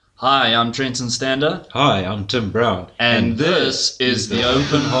Hi, I'm Trenton Stander. Hi, I'm Tim Brown. And this is the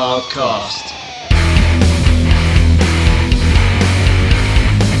Open Heart Cast.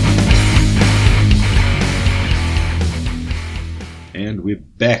 And we're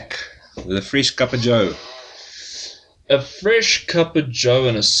back with a fresh cup of joe. A fresh cup of joe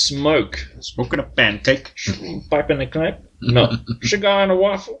and a smoke. Smoking a pancake. Pipe in the knife? No. Cigar and a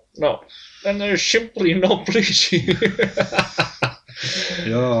waffle? No. And there's simply no bleaching.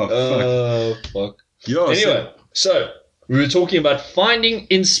 Oh, fuck. Yeah, Anyway, so we were talking about finding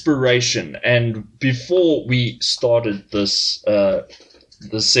inspiration, and before we started this,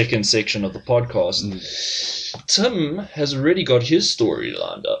 the second section of the podcast, Tim has already got his story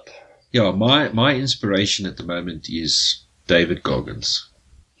lined up. Yeah, my inspiration at the moment is David Goggins.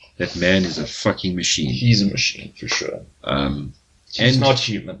 That man is a fucking machine. He's a machine, for sure. He's not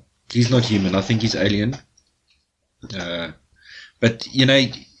human. He's not human. I think he's alien. But, you know,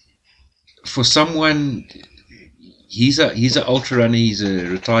 for someone, he's an ultra runner. He's a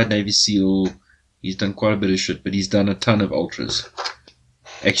retired Navy SEAL. He's done quite a bit of shit, but he's done a ton of ultras.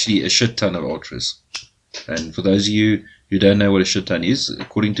 Actually, a shit ton of ultras. And for those of you who don't know what a shit ton is,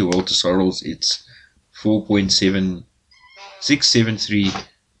 according to Walter Sorrells, it's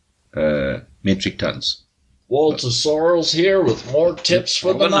 4.673 metric tons. Walter Sorrells here with more tips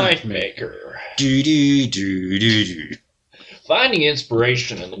for the knife maker. Finding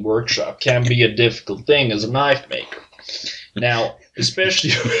inspiration in the workshop can be a difficult thing as a knife maker. Now,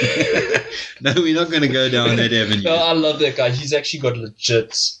 especially... No, we're not going to go down that avenue. No, I love that guy. He's actually got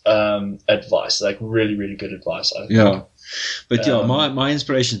legit advice, like really, really good advice. I think. Yeah. But yeah, my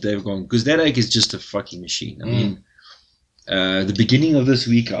inspiration is David Goggins, because that egg is just a fucking machine. I mean, the beginning of this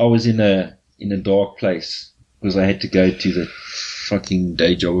week, I was in a dark place because I had to go to the fucking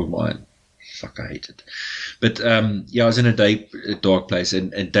day job of mine. Fuck, I hate it. But yeah, I was in a dark place,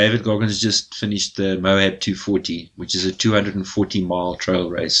 and David Goggins just finished the Moab 240, which is a 240-mile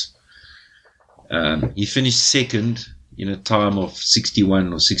trail race. He finished second in a time of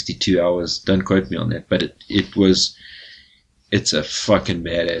 61 or 62 hours. Don't quote me on that, but it's a fucking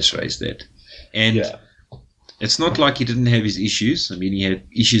badass race, that. And it's not like he didn't have his issues. I mean, he had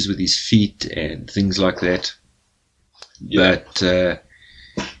issues with his feet and things like that. Yeah. But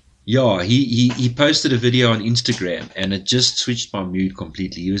yeah, he posted a video on Instagram, and it just switched my mood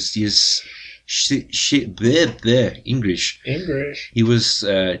completely. He was English. He was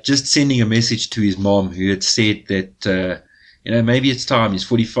just sending a message to his mom, who had said that maybe it's time. He's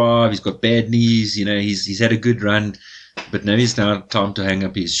 45. He's got bad knees. He's had a good run, but now it's now time to hang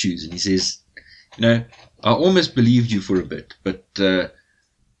up his shoes. And he says, I almost believed you for a bit, but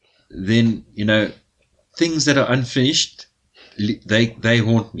then things that are unfinished, they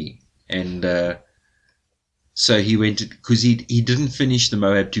haunt me. And so he went because he didn't finish the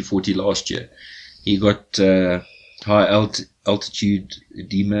Moab 240 last year. He got high altitude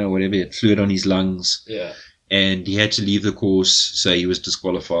edema or whatever. He had fluid on his lungs. Yeah. And he had to leave the course, so he was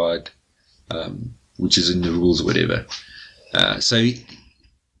disqualified, which is in the rules or whatever.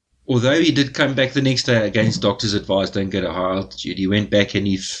 Although he did come back the next day against doctor's advice, don't go to high altitude, he went back and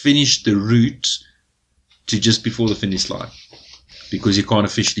he finished the route to just before the finish line, because you can't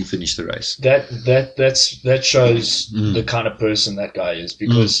officially finish the race. That shows the kind of person that guy is,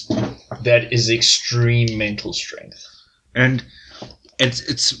 because that is extreme mental strength. And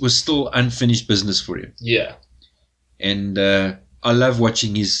it was still unfinished business for him. Yeah. And I love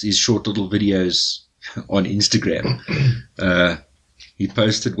watching his short little videos on Instagram. He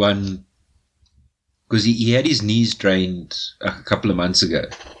posted one because he had his knees drained a couple of months ago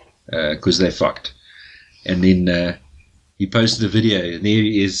because they fucked. And then he posted a video, and there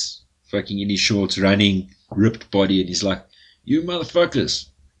he is, fucking in his shorts, running, ripped body, and he's like, "You motherfuckers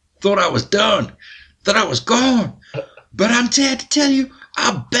thought I was done, thought I was gone, but I'm sad to tell you,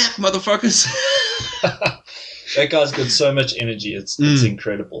 I'm back, motherfuckers." That guy's got so much energy; it's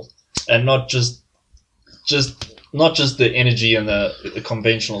incredible, and not just the energy in the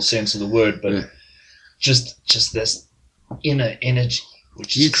conventional sense of the word, but just this inner energy,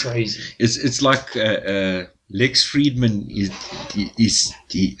 which is crazy. It's like Lex Friedman he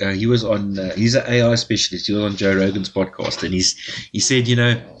was on he's an AI specialist. He was on Joe Rogan's podcast, and he said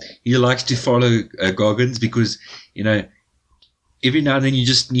he likes to follow Goggins because every now and then you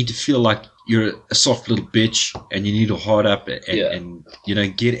just need to feel like you're a soft little bitch, and you need to hard up and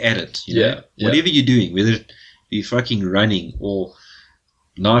get at it. Whatever you're doing, whether it be fucking running or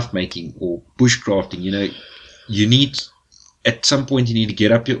knife making or bushcrafting, you need. At some point, you need to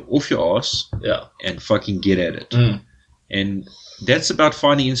get off your ass and fucking get at it. And that's about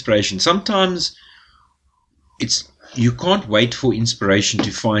finding inspiration. Sometimes it's you can't wait for inspiration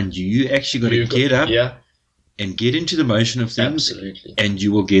to find you. You actually got to get up and get into the motion of things. Absolutely. And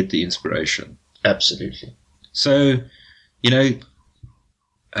you will get the inspiration. Absolutely. So,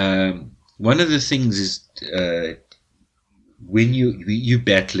 one of the things is when you're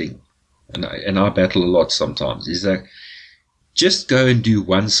battling, and I battle a lot sometimes, is that just go and do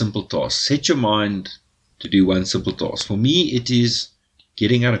one simple task. Set your mind to do one simple task. For me, it is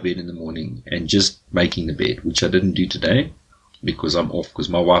getting out of bed in the morning and just making the bed, which I didn't do today because I'm off because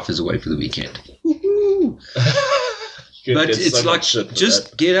my wife is away for the weekend. But it's like,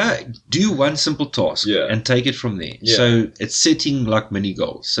 just get out, do one simple task and take it from there. Yeah. So it's setting like mini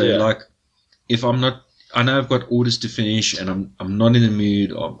goals. So like, if I'm not, I know I've got orders to finish and I'm not in the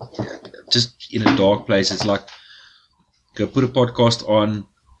mood, or just in a dark place, it's like, go put a podcast on,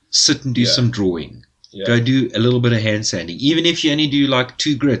 sit and do some drawing. Yeah. Go do a little bit of hand sanding. Even if you only do like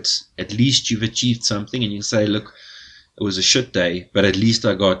 2 grits, at least you've achieved something, and you can say, look, it was a shit day, but at least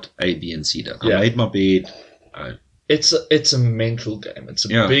I got A, B, and C done. I made my bed. It's a mental game. It's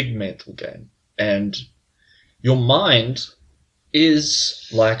a big mental game. And your mind is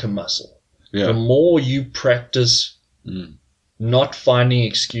like a muscle. Yeah. The more you practice not finding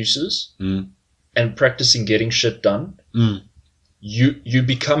excuses and practicing getting shit done, you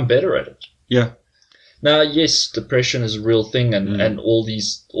become better at it. Yeah. Now, yes, depression is a real thing, and all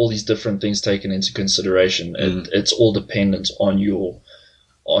these different things taken into consideration. It's all dependent on your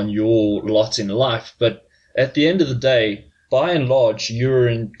lot in life. But at the end of the day, by and large, you're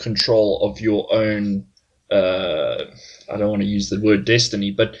in control of your own. I don't want to use the word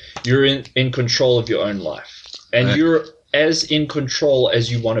destiny, but you're in control of your own life, and you're as in control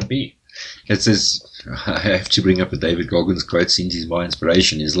as you want to be. It says, I have to bring up a David Goggins quote since he's my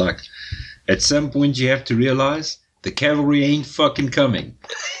inspiration. Is like, at some point you have to realize the cavalry ain't fucking coming.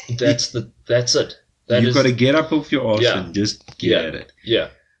 That's it. You've got to get up off your ass and just get at it. Yeah.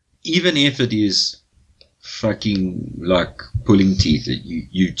 Even if it is fucking like pulling teeth,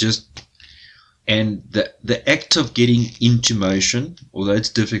 you just. And the act of getting into motion, although it's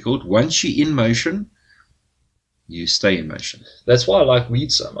difficult, once you're in motion, you stay in motion. That's why I like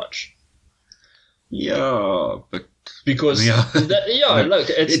weed so much. Yeah, but because look,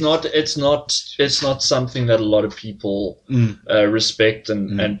 it's not something that a lot of people respect,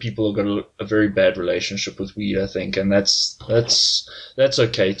 and people have got a very bad relationship with weed, I think, and that's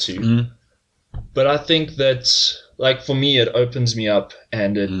okay too. But I think that, like, for me, it opens me up,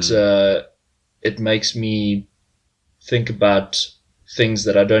 and it makes me think about things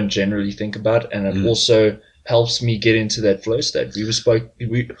that I don't generally think about, and it also helps me get into that flow state. We were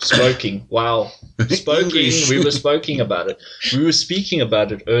speaking about it. We were speaking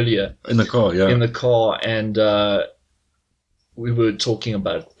about it earlier. In the car, yeah. In the car, and we were talking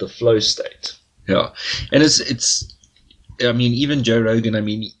about the flow state. Yeah. And it's I mean, even Joe Rogan, I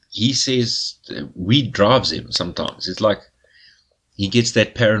mean, he says weed drives him sometimes. It's like, he gets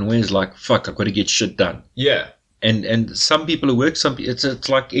that paranoia, is like, fuck, I've got to get shit done. Yeah. And some people it works, it's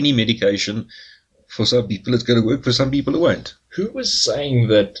like any medication. For some people it's going to work, for some people it won't. Who was saying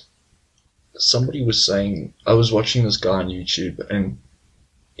that? Somebody was saying, I was watching this guy on YouTube, and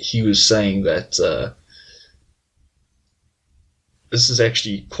he was saying that this is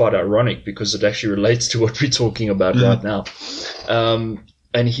actually quite ironic because it actually relates to what we're talking about right now.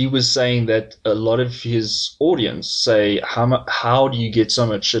 And he was saying that a lot of his audience say, how do you get so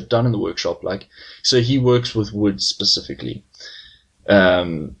much shit done in the workshop? Like, so he works with wood specifically.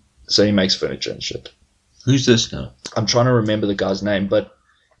 So he makes furniture and shit. Who's this now? I'm trying to remember the guy's name, but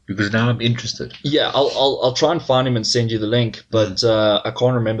because now I'm interested. Yeah, I'll try and find him and send you the link, but I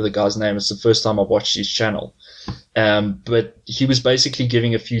can't remember the guy's name. It's the first time I've watched his channel. But he was basically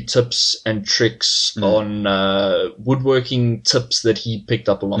giving a few tips and tricks on woodworking tips that he picked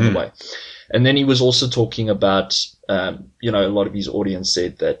up along the way. And then he was also talking about, a lot of his audience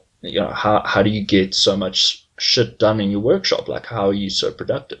said that, how do you get so much shit done in your workshop? Like, how are you so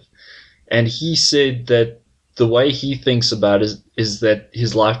productive? And he said that the way he thinks about it is that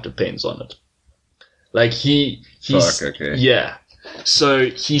his life depends on it. Like, yeah. So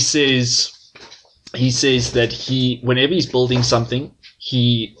he says that whenever he's building something,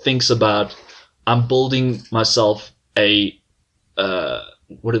 he thinks about, I'm building myself a,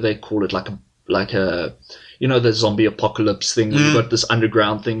 what do they call it? Like a, the zombie apocalypse thing. We've got this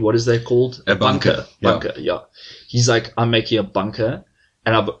underground thing. What is that called? A bunker. Bunker. Yeah. He's like, I'm making a bunker,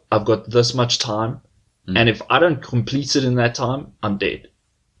 and I've got this much time. And if I don't complete it in that time, I'm dead.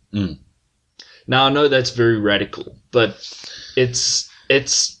 Now, I know that's very radical, but it's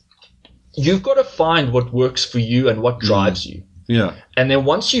you've got to find what works for you and what drives you. Yeah. And then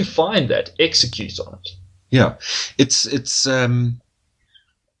once you find that, execute on it. Yeah, it's. I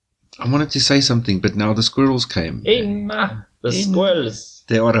wanted to say something, but now the squirrels came. The squirrels.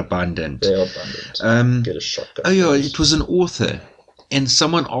 They are abundant. Get a shotgun. Oh yeah, it was an author, and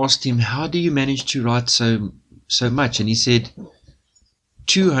someone asked him, "How do you manage to write so much?" And he said,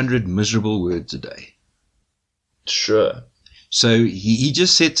 200 miserable words a day. Sure. So he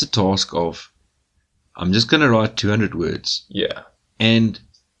just sets a task of, I'm just going to write 200 words. Yeah. And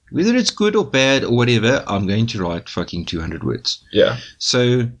whether it's good or bad or whatever, I'm going to write fucking 200 words. Yeah.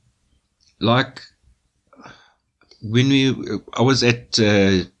 So, like, I was at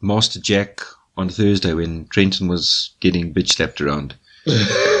Master Jack on Thursday when Trenton was getting bitch slapped around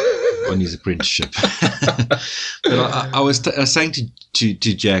on his apprenticeship. But I was saying to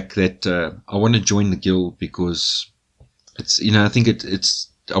Jack that I want to join the guild because it's, I think it's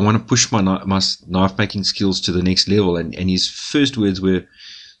I want to push my knife making skills to the next level. And his first words were,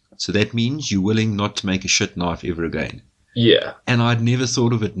 "So that means you're willing not to make a shit knife ever again." Yeah. And I'd never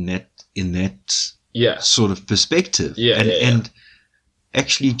thought of it in that sort of perspective. And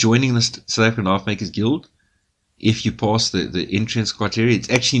actually joining the South African Knife Makers Guild, if you pass the entrance criteria, it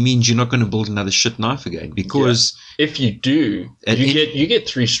actually means you're not going to build another shit knife again. Because if you do, you get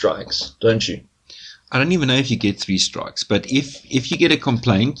 3 strikes, don't you? I don't even know if you get 3 strikes, but if you get a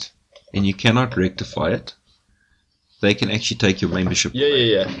complaint and you cannot rectify it, they can actually take your membership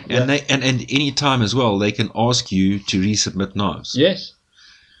away. Yeah. And any time as well, they can ask you to resubmit knives. Yes.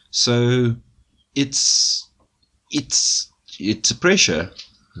 So it's a pressure.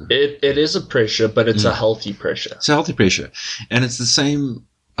 It is a pressure, but it's a healthy pressure. It's a healthy pressure. And it's the same,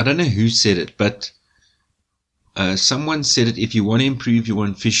 I don't know who said it, but someone said it, if you want to improve your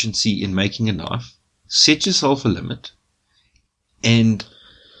efficiency in making a knife, set yourself a limit. And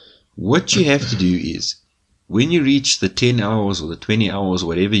what you have to do is, when you reach the 10 hours or the 20 hours,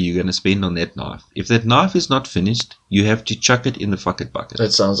 whatever you're going to spend on that knife, if that knife is not finished, you have to chuck it in the fucking bucket.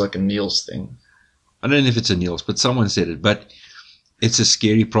 That sounds like a Niels thing. I don't know if it's a Niels, but someone said it. But it's a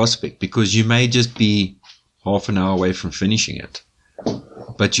scary prospect because you may just be half an hour away from finishing it.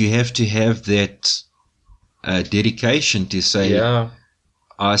 But you have to have that dedication to say,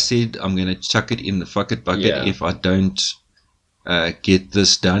 I said I'm going to chuck it in the fucking bucket if I don't get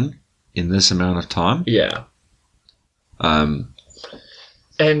this done in this amount of time. Yeah. And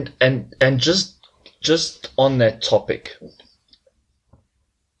just on that topic,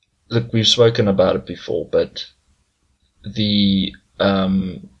 look, we've spoken about it before, but the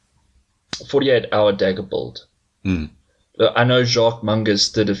 48-hour dagger build. I know Jacques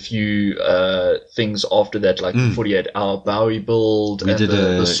Mungus did a few things after that, like the 48-hour Bowie build and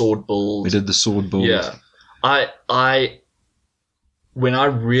the sword build. We did the sword build. Yeah. When I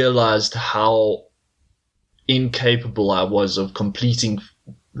realized how incapable I was of completing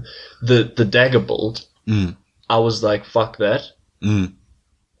the dagger build, I was like, fuck that.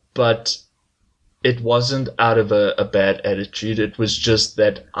 But it wasn't out of a bad attitude. It was just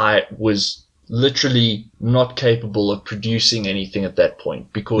that I was literally not capable of producing anything at that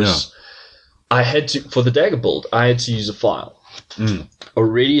point because I had to, for the dagger build, I had to use a file.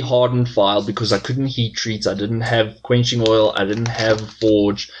 Already hardened file because I couldn't heat treat. I didn't have quenching oil. I didn't have a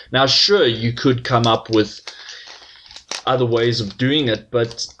forge. Now, sure, you could come up with other ways of doing it,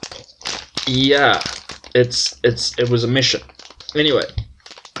 but yeah, it was a mission. Anyway,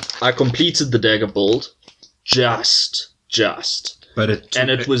 I completed the dagger build just. But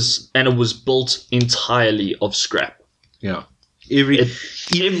it was built entirely of scrap. Yeah. Every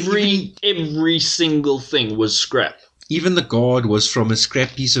single thing was scrap. Even the guard was from a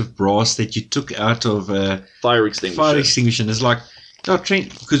scrap piece of brass that you took out of a fire extinguisher. It's like, no,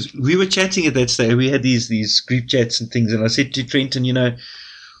 Trent, because we were chatting at that stage. We had these group chats and things, and I said to Trenton,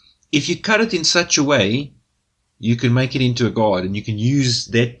 if you cut it in such a way, you can make it into a guard, and you can use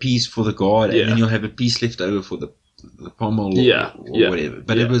that piece for the guard, and then you'll have a piece left over for the pommel or whatever.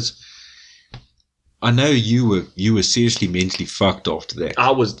 But it was, I know you were seriously mentally fucked after that.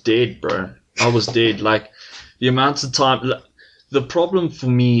 I was dead, bro. I was dead. Like, the amount of time. The problem for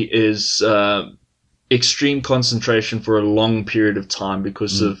me is extreme concentration for a long period of time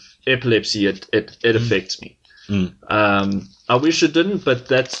because of epilepsy. It affects me. I wish it didn't, but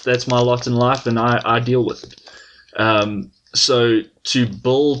that's my lot in life, and I deal with it. So to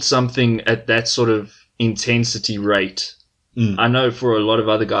build something at that sort of intensity rate, I know for a lot of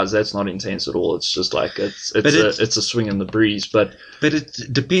other guys that's not intense at all. It's just like it's a swing in the breeze. But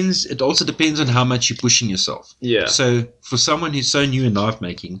it depends. It also depends on how much you're pushing yourself. Yeah. So for someone who's so new in knife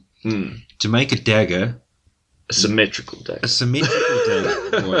making, to make a dagger, A symmetrical dagger. A symmetrical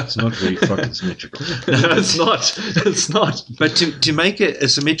dagger. Well, it's not very fucking symmetrical. No, it's not. It's not. But to make a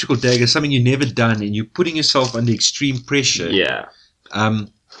symmetrical dagger, something you've never done, and you're putting yourself under extreme pressure. Yeah.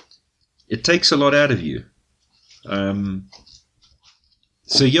 It takes a lot out of you.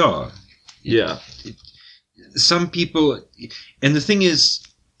 So yeah. Some people, and the thing is,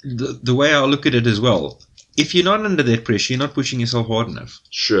 the way I look at it as well, if you're not under that pressure, you're not pushing yourself hard enough.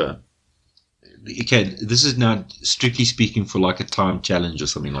 Sure. Okay, this is now strictly speaking for like a time challenge or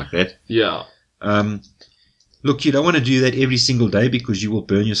something like that. Yeah. Look, you don't want to do that every single day because you will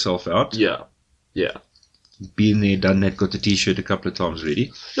burn yourself out. Yeah. Yeah. Been there, done that, got the t-shirt a couple of times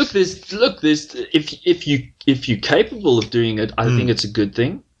already. Look, if you're capable of doing it, I think it's a good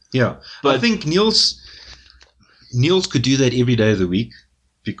thing. Yeah. But I think Niels could do that every day of the week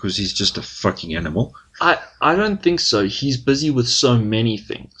because he's just a fucking animal. I don't think so. He's busy with so many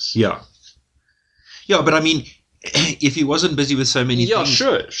things. Yeah. Yeah, but I mean, if he wasn't busy with so many things,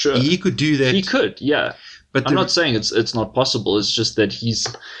 sure. he could do that. He could, yeah. But I'm not saying it's not possible. It's just that he's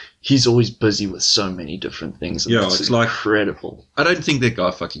always busy with so many different things. And it's like incredible. I don't think that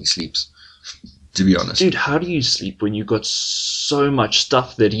guy fucking sleeps, to be honest. Dude, how do you sleep when you've got so much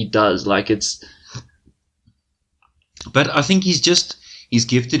stuff that he does? Like it's. But I think he's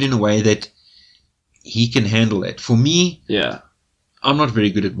gifted in a way that he can handle it. For me, I'm not very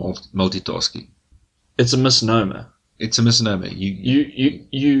good at multitasking. It's a misnomer. It's a misnomer.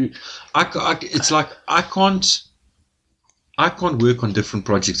 It's like I can't work on different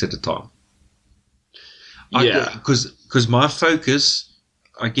projects at a time. Because my focus,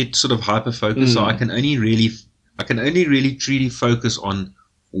 I get sort of hyper focused, so I can only really truly focus on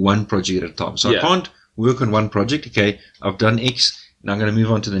one project at a time. So I can't work on one project. Okay, I've done X, and I'm going to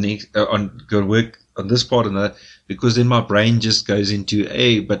move on to the next. Go work on this part and that, because then my brain just goes into,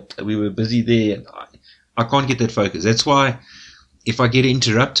 hey, but we were busy there, and I can't get that focus. That's why if I get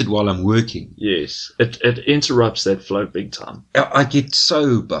interrupted while I'm working, yes, it interrupts that flow big time. I get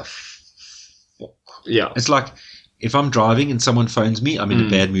so buff. Yeah, it's like if I'm driving and someone phones me, I'm in a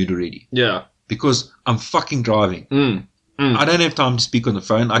bad mood already. Yeah, because I'm fucking driving. I don't have time to speak on the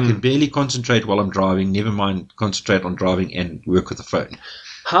phone. I can barely concentrate while I'm driving. Never mind concentrate on driving and work with the phone.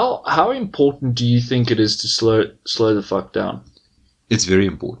 How important do you think it is to slow the fuck down? It's very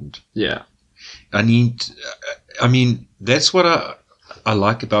important. Yeah. I mean, that's what I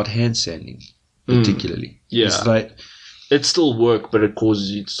like about hand sanding, particularly. Yeah. It's like, it's still work, but it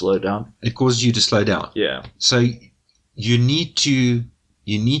causes you to slow down. It causes you to slow down. Yeah. So you need to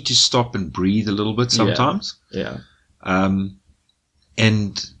stop and breathe a little bit sometimes. Yeah.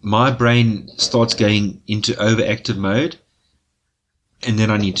 And my brain starts going into overactive mode, and then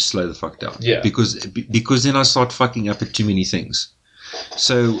I need to slow the fuck down. Yeah. Because then I start fucking up at too many things.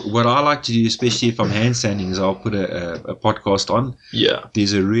 So what I like to do, especially if I'm hand sanding, is I'll put a podcast on. Yeah.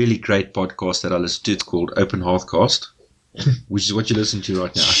 There's a really great podcast that I listen to. It's called Open Hearthcast, which is what you listen to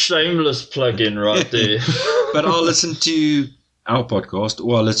right now. Shameless plug-in right there. But I'll listen to our podcast,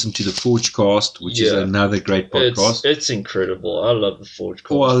 or I'll listen to the Forgecast, which is another great podcast. It's incredible. I love the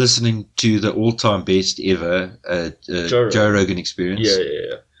Forgecast. Or I'm listening to the all-time best ever Joe Rogan Experience.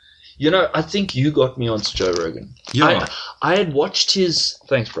 Yeah. You know, I think you got me onto Joe Rogan. Yeah. I had watched his...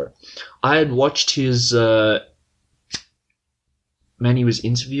 Thanks, bro. I had watched his... man, he was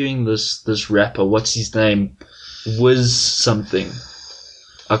interviewing this rapper. What's his name? Wiz something.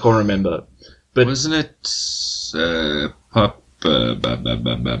 I can't remember. But wasn't it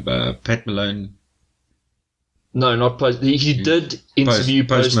Pat Malone? No, not Post. He did interview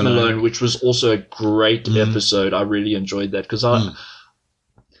Post Malone, which was also a great episode. I really enjoyed that because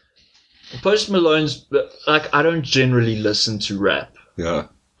Post Malone's, like, I don't generally listen to rap. Yeah.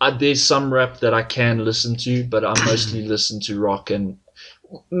 There's some rap that I can listen to, but I mostly listen to rock and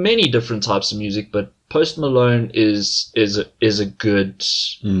many different types of music. But Post Malone is a good,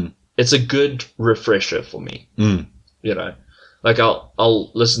 it's a good refresher for me. You know, like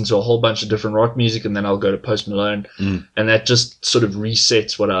I'll listen to a whole bunch of different rock music and then I'll go to Post Malone, and that just sort of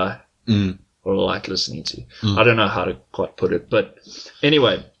resets what I like listening to. I don't know how to quite put it, but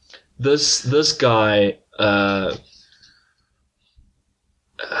anyway. This guy,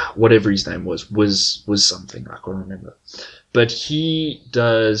 whatever his name was something, I can't remember. But he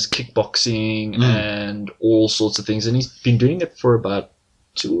does kickboxing and all sorts of things, and he's been doing it for about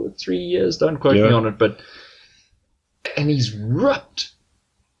 2 or 3 years. Don't quote me on it, and he's ripped.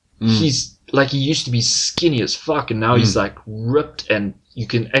 He's like, he used to be skinny as fuck, and now he's like ripped, and you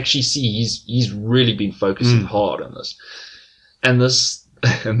can actually see he's really been focusing hard on this. And this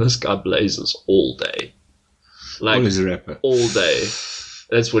guy blazes all day. Like, always a rapper. All day.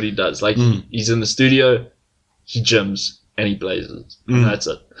 That's what he does. Like, he's in the studio, he gyms, and he blazes. And that's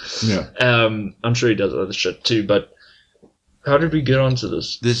it. Yeah. I'm sure he does other shit too, but how did we get onto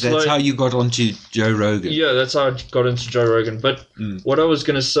this? That's how you got onto Joe Rogan. Yeah, that's how I got into Joe Rogan. But what I was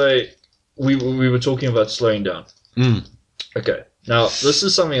going to say, we were talking about slowing down. Okay. Now, this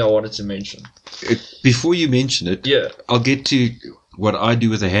is something I wanted to mention. Before you mention it, I'll get to what I do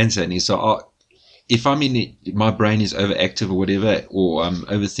with a handstand. So if I'm my brain is overactive or whatever, or I'm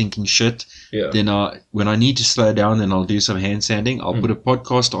overthinking shit, then when I need to slow down, then I'll do some handstanding. I'll put a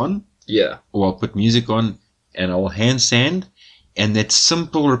podcast on, or I'll put music on, and I'll handstand. And that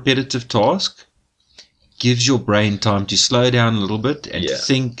simple, repetitive task gives your brain time to slow down a little bit and to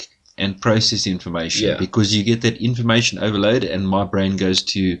think and process information, because you get that information overload, and my brain goes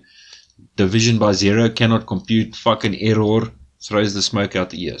to division by zero, cannot compute, fucking error, throws the smoke out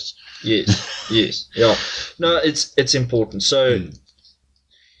the ears. Yes. Yeah. No, it's important. So,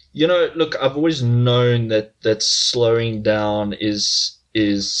 look, I've always known that slowing down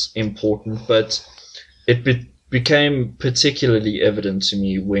is important, but it became particularly evident to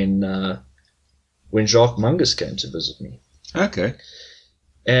me when Jacques Mungus came to visit me. Okay.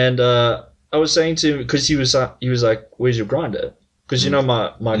 And I was saying to him, because he was like, "Where's your grinder?" Because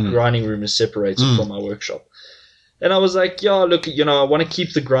my grinding room is separated from my workshop. And I was like, "Yeah, look, I want to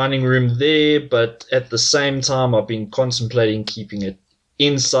keep the grinding room there, but at the same time, I've been contemplating keeping it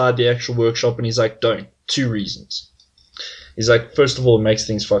inside the actual workshop." And he's like, "Don't." 2 reasons. He's like, first of all, it makes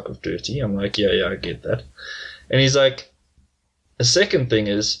things fucking dirty. I'm like, yeah, I get that. And he's like, the second thing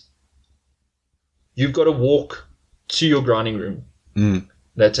is, you've got to walk to your grinding room.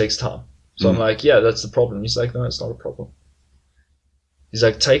 That takes time. So I'm like, yeah, that's the problem. He's like, no, it's not a problem. He's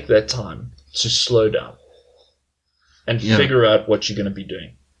like, take that time to slow down and figure out what you're going to be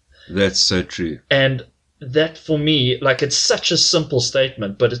doing. That's so true. And that, for me, like, it's such a simple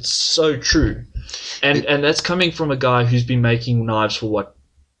statement, but it's so true. And that's coming from a guy who's been making knives for what?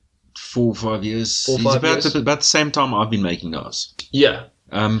 4 or 5 years. 4 or 5 years. About the same time I've been making knives. Yeah.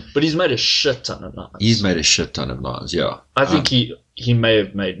 But he's made a shit ton of knives. He's made a shit ton of knives, yeah. I think he may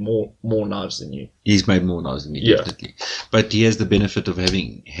have made more knives than you. He's made more knives than me, definitely. But he has the benefit of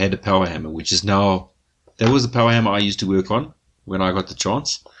having had a power hammer, which is now... That was the power hammer I used to work on when I got the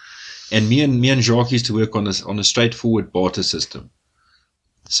chance. And me and Jacques used to work on a straightforward barter system.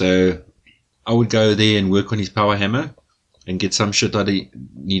 So I would go there and work on his power hammer and get some shit I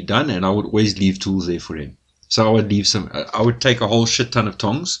need done, and I would always leave tools there for him. So I would take a whole shit ton of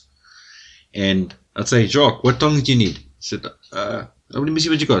tongs, and I'd say, "Jacques, what tongs do you need?" He said, let me see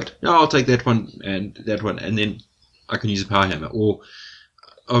what you got. "No, I'll take that one, and then I can use a power hammer." Or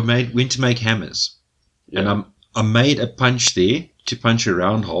I went to make hammers, and I made a punch there to punch a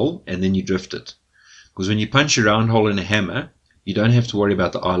round hole, and then you drift it. Because when you punch a round hole in a hammer, you don't have to worry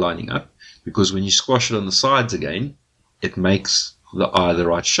about the eye lining up, because when you squash it on the sides again, it makes the eye the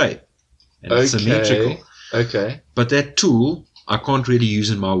right shape. And it's symmetrical. Okay. But that tool I can't really use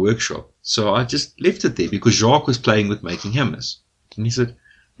in my workshop. So I just left it there because Jacques was playing with making hammers. And he said,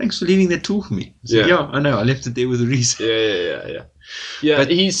 "Thanks for leaving that tool for me." I said, "Yeah, I know. I left it there with a reason." Yeah, But,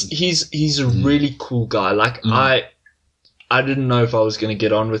 he's a really cool guy. Like, I didn't know if I was going to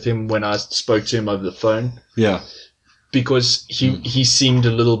get on with him when I spoke to him over the phone. Yeah. Because he seemed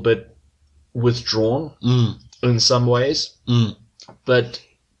a little bit withdrawn in some ways. But...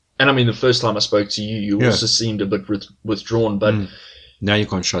 And I mean, the first time I spoke to you, you also seemed a bit withdrawn, but... Now you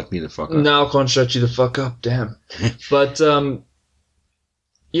can't shut me the fuck up. Now I can't shut you the fuck up, damn. But, I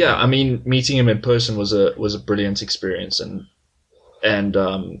mean, meeting him in person was a brilliant experience, and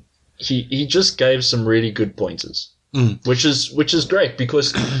he just gave some really good pointers, which is great,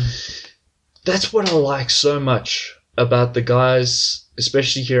 because that's what I like so much about the guys,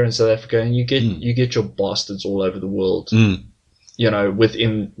 especially here in South Africa, and you get your bastards all over the world.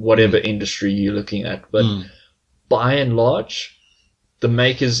 Within whatever industry you're looking at. But by and large, the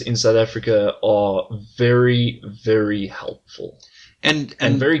makers in South Africa are very, very helpful. And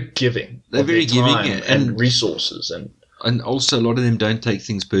very giving. They're very giving. And resources. And also, a lot of them don't take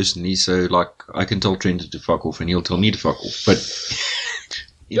things personally. So, like, I can tell Trent to fuck off and he'll tell me to fuck off. But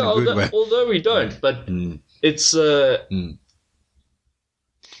in a good way. Although we don't. But it's...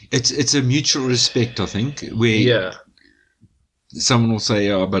 It's a mutual respect, I think. Where someone will say,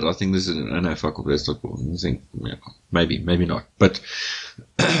 "Oh, but I think this is..." No, fuck off, that's not cool. And I think, maybe not. But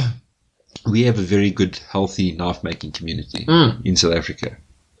we have a very good, healthy knife-making community in South Africa.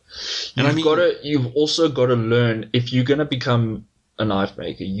 And you've also got to learn, if you're going to become a knife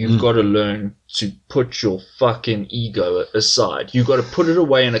maker, you've got to learn to put your fucking ego aside. You've got to put it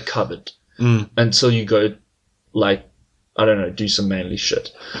away in a cupboard until you go, like, I don't know, do some manly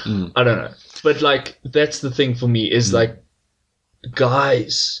shit. I don't know. But like, that's the thing for me is like,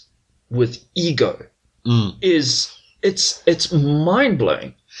 guys with ego it's mind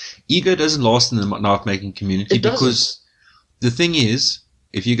blowing. Ego doesn't last in the knife making community because the thing is,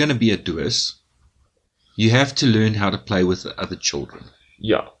 if you're going to be a duos, you have to learn how to play with the other children.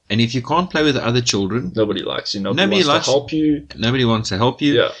 Yeah. And if you can't play with the other children, nobody likes you. Nobody wants to help you. Nobody wants to help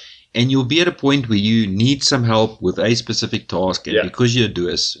you. Yeah. And you'll be at a point where you need some help with a specific task, and because you're a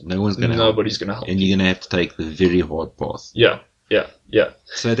duos, nobody's going to help. And you're going to have to take the very hard path. Yeah.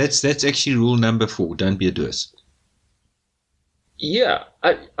 So that's actually rule number 4. Don't be a duos. Yeah,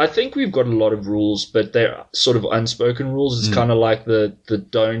 I think we've got a lot of rules, but they're sort of unspoken rules. It's kind of like the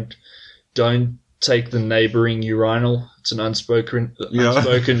don't take the neighboring urinal. It's an unspoken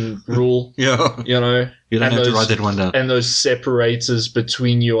rule. Yeah, you know. You don't have to write that one down. And those separators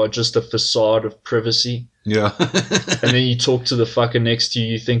between you are just a facade of privacy. Yeah. And then you talk to the fucker next to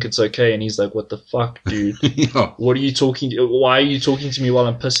you, you think it's okay, and he's like, "What the fuck, dude? Yeah. What are you talking? Why are you talking to me while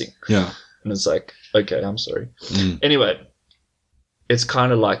I'm pissing?" Yeah. And it's like, okay, I'm sorry. Anyway. It's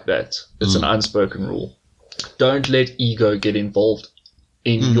kind of like that. It's an unspoken rule. Don't let ego get involved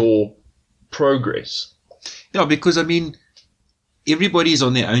in your progress. Yeah, because, I mean, everybody's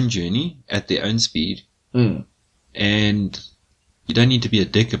on their own journey at their own speed. And you don't need to be a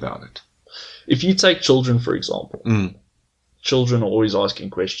dick about it. If you take children, for example, children are always asking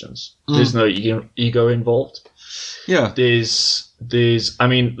questions. There's no ego involved. Yeah. There's, I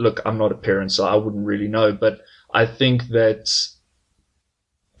mean, look, I'm not a parent, so I wouldn't really know, but I think that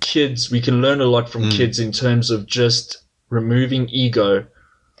kids, we can learn a lot from kids in terms of just removing ego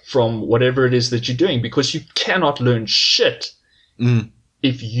from whatever it is that you're doing, because you cannot learn shit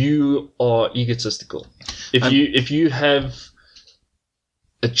if you are egotistical. If you have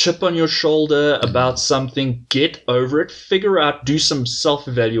a chip on your shoulder about something, get over it, figure out, do some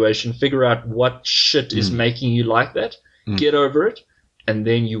self-evaluation, figure out what shit is making you like that, get over it, and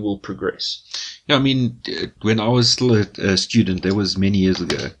then you will progress. Yeah, I mean, when I was still a student, that was many years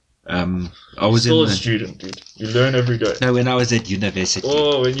ago. I was still a student, dude. You learn every day. No, when I was at university.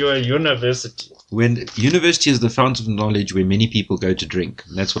 Oh, when you're at university. When university is the fountain of knowledge where many people go to drink.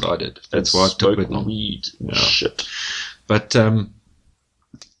 And that's what I did. That's why I took it on. Weed. Yeah. Shit. But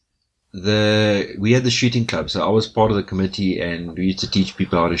we had the shooting club, so I was part of the committee, and we used to teach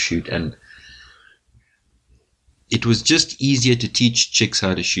people how to shoot, and it was just easier to teach chicks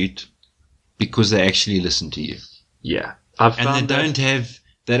how to shoot because they actually listen to you. Yeah. And they don't have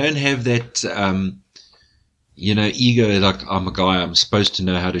that ego, like, I'm a guy, I'm supposed to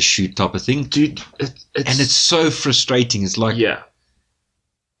know how to shoot type of thing. Dude, and it's so frustrating. It's like,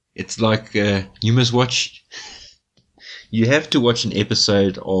 it's like you must watch. You have to watch an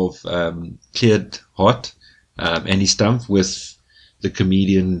episode of Cleared Hot, Andy Stumpf with the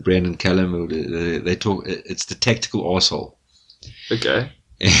comedian Brandon Callum. They talk. It's the tactical arsehole. Okay.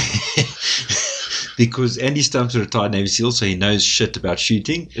 Because Andy Stumpf's a retired Navy SEAL, so he knows shit about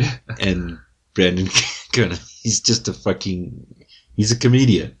shooting, and Brandon Callum, he's just he's a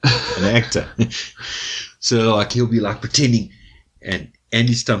comedian, an actor. So like he'll be like pretending, and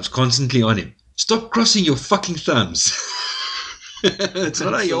Andy Stumpf's constantly on him. Stop crossing your fucking thumbs. It's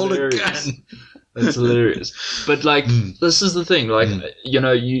not how you hold a gun. That's hilarious. But like, this is the thing. Like,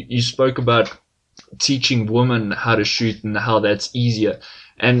 you spoke about teaching women how to shoot and how that's easier.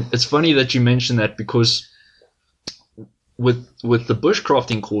 And it's funny that you mentioned that, because with the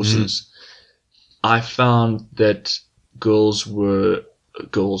bushcrafting courses, I found that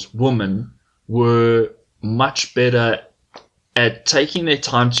women were much better at taking their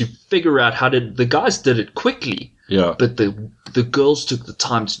time to figure out how to. The guys did it quickly, but the girls took the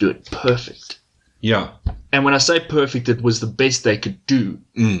time to do it perfect. Yeah. And when I say perfect, it was the best they could do.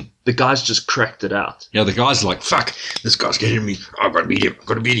 The guys just cracked it out. Yeah, the guys are like, fuck, this guy's getting me. I've got to beat him.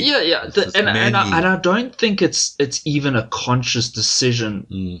 Yeah. And I don't think it's even a conscious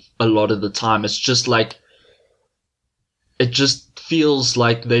decision a lot of the time. It's just like, it just feels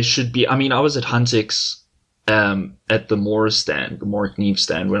like they should be. I mean, I was at Huntex at the Morris stand, the Morrick Neve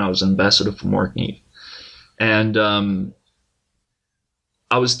stand, when I was ambassador for Morrick Neve. And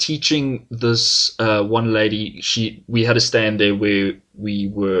I was teaching this one lady. We had a stand there where we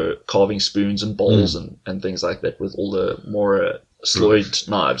were carving spoons and bowls and things like that with all the more Sloyd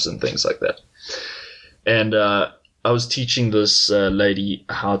knives and things like that. And I was teaching this lady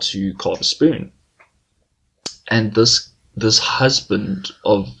how to carve a spoon. And this husband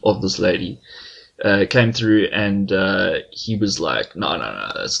of this lady came through, and he was like, no,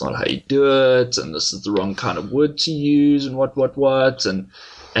 that's not how you do it, and this is the wrong kind of wood to use, and what,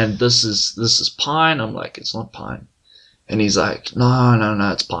 and this is pine. I'm like, it's not pine. And he's like,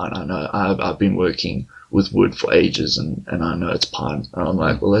 no, it's pine. I know. I've been working with wood for ages, and I know it's pine. And I'm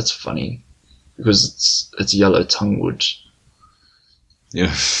like, well, that's funny, because it's yellow tonguewood.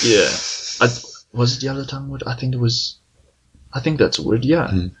 Yeah. Yeah. Was it yellow tonguewood? I think that's wood.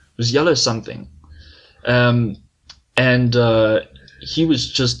 Yeah. It was yellow something. And he was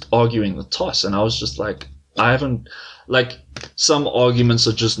just arguing the toss, and I was just like, some arguments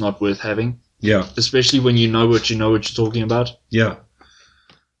are just not worth having. Yeah. Especially when you know what you're talking about. Yeah.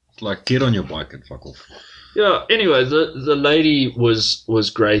 Like, get on your bike and fuck off. Yeah. Anyway, the lady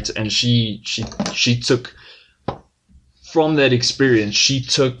was great, and she took from that experience. She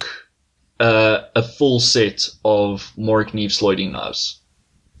took a full set of Morik Neave Sloyding knives.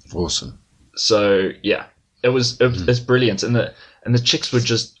 Awesome. So yeah, it's brilliant, and the chicks were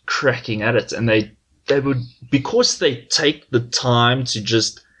just cracking at it, and they would, because they take the time to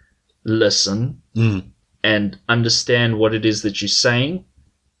just listen and understand what it is that you're saying.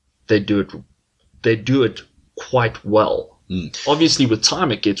 They do it quite well. Obviously, with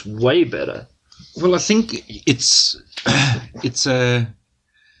time, it gets way better. Well, I think it's a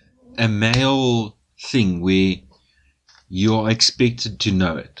male thing where you're expected to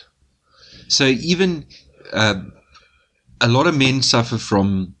know it. So even a lot of men suffer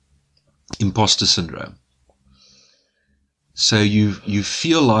from imposter syndrome. So you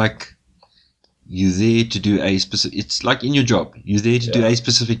feel like you're there to do a specific. It's like in your job. You're there to do a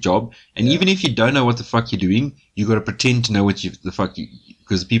specific job, and even if you don't know what the fuck you're doing, you got to pretend to know what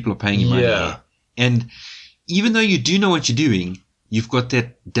because the people are paying you money. Yeah. And even though you do know what you're doing, you've got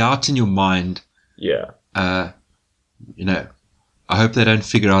that doubt in your mind. Yeah. I hope they don't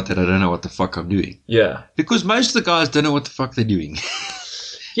figure out that I don't know what the fuck I'm doing. Yeah. Because most of the guys don't know what the fuck they're doing.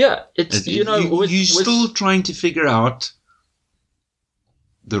 Yeah, it's you're still trying to figure out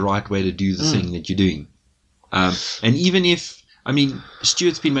the right way to do the thing that you're doing. And even if,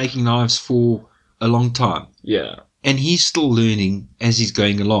 Stuart's been making knives for a long time. Yeah. And he's still learning as he's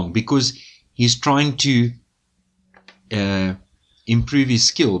going along, because he's trying to improve his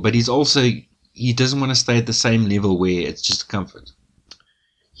skill, but he doesn't want to stay at the same level where it's just a comfort.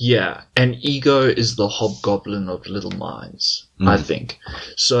 Yeah, and ego is the hobgoblin of little minds, I think.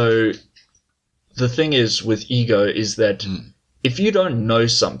 So the thing is with ego is that if you don't know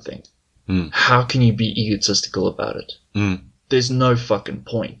something, how can you be egotistical about it? There's no fucking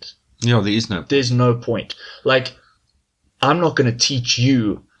point. Yeah, there is no. There's no point. Like, I'm not going to teach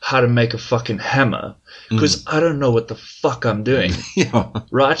you how to make a fucking hammer because I don't know what the fuck I'm doing. Yeah.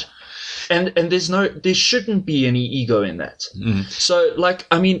 Right? And there shouldn't be any ego in that. So,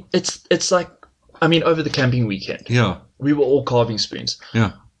 it's like, over the camping weekend, we were all carving spoons.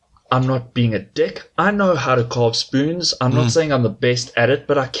 Yeah. I'm not being a dick. I know how to carve spoons. I'm not saying I'm the best at it,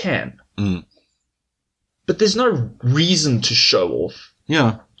 but I can. But there's no reason to show off.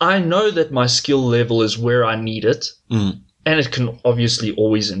 Yeah. I know that my skill level is where I need it. And it can obviously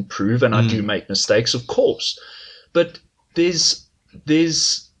always improve, and I do make mistakes, of course. But there's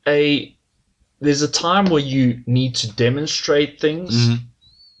a time where you need to demonstrate things,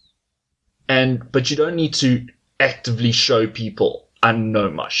 but you don't need to actively show people I know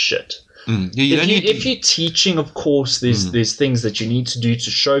my shit. If you're teaching, of course, there's things that you need to do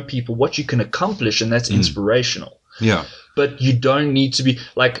to show people what you can accomplish, and that's inspirational. Yeah. But you don't need to be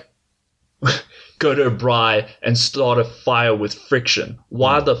like go to a braai and start a fire with friction.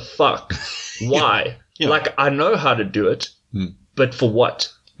 Why the fuck? Why? Yeah. Like, I know how to do it, but for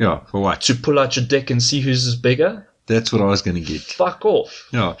what? Yeah, for what? To pull out your dick and see whose is bigger? That's what I was going to get. Fuck off.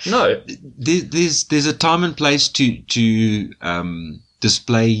 Yeah. No. There's a time and place to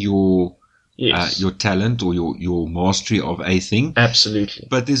display your talent or your mastery of a thing. Absolutely.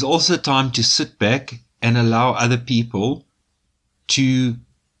 But there's also time to sit back and allow other people to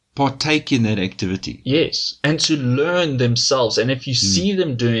partake in that activity. Yes, and to learn themselves. And if you see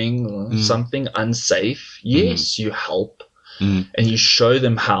them doing something unsafe, yes, you help. And you show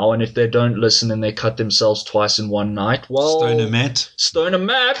them how. And if they don't listen and they cut themselves twice in one night, well... Stoner Matt. Stoner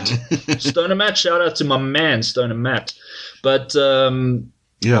Matt. Shout out to my man, Stoner Matt. But...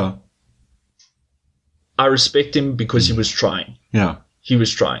 yeah. I respect him because he was trying. Yeah. He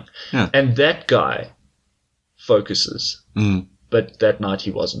was trying. Yeah. And that guy focuses. But that night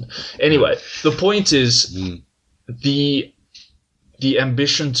he wasn't. Anyway, the point is the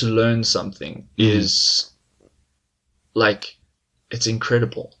ambition to learn something is like, it's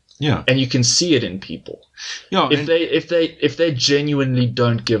incredible. Yeah. And you can see it in people. Yeah. If they genuinely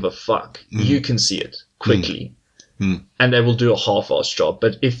don't give a fuck, you can see it quickly. And they will do a half-assed job.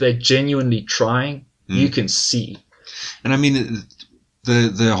 But if they're genuinely trying, you can see. And I mean,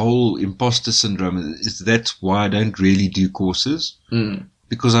 the whole imposter syndrome is that's why I don't really do courses,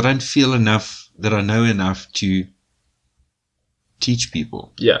 because I don't feel enough that I know enough to teach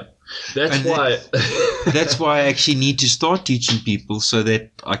people. Yeah. That's why that's why I actually need to start teaching people so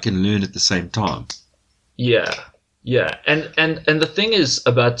that I can learn at the same time. Yeah. Yeah. And the thing is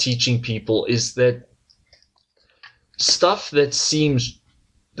about teaching people is that stuff that seems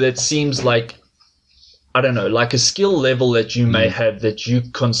like, I don't know, like a skill level that you may have that you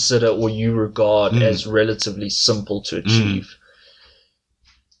consider or you regard as relatively simple to achieve.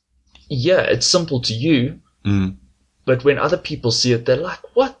 Yeah, it's simple to you, but when other people see it, they're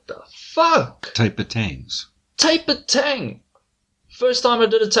like, what the fuck? Taper tangs. Taper tang. First time I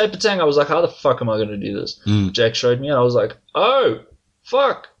did a taper tang, I was like, how the fuck am I going to do this? Jack showed me and I was like, oh,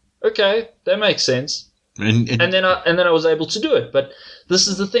 fuck. Okay, that makes sense. And then I was able to do it. But this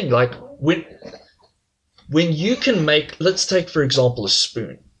is the thing, like when you can make, let's take for example a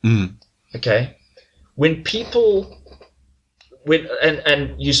spoon. Okay, when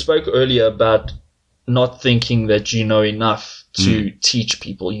you spoke earlier about not thinking that you know enough to teach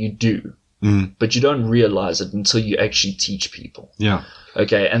people. You do, but you don't realize it until you actually teach people. Yeah.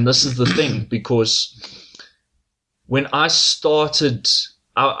 Okay, and this is the thing, because when I started,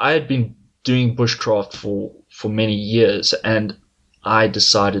 I had been doing bushcraft for many years, and I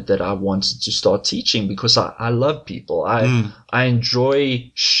decided that I wanted to start teaching because I love people. I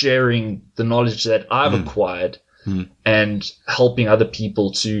enjoy sharing the knowledge that I've acquired and helping other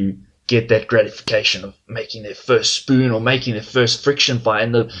people to get that gratification of making their first spoon or making their first friction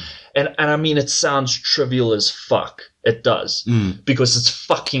fire. And I mean, it sounds trivial as fuck. It does, because it's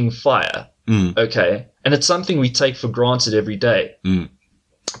fucking fire. Okay, and it's something we take for granted every day.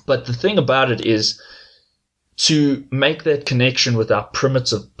 But the thing about it is, to make that connection with our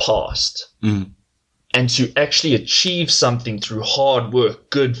primitive past and to actually achieve something through hard work,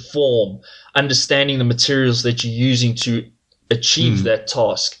 good form, understanding the materials that you're using to achieve that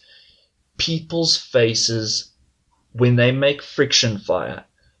task, people's faces, when they make friction fire,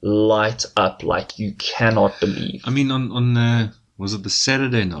 light up like you cannot believe. I mean, on was it the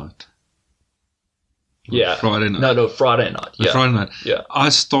Saturday night? Yeah. Friday night. No, Friday night. Yeah. Friday night. Yeah. I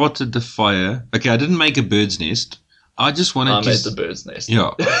started the fire. Okay, I didn't make a bird's nest. I just wanted to... I made the bird's nest.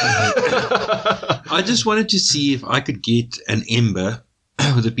 Yeah. I just wanted to see if I could get an ember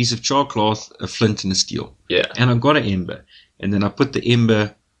with a piece of char cloth, a flint, and a steel. Yeah. And I got an ember. And then I put the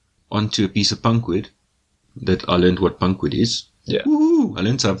ember onto a piece of punkwood that I learned what punkwood is. Yeah. Woohoo! I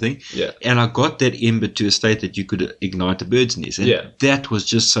learned something. Yeah. And I got that ember to a state that you could ignite a bird's nest. And that was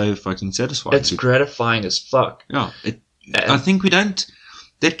just so fucking satisfying. It's gratifying as fuck. Yeah. I think we don't...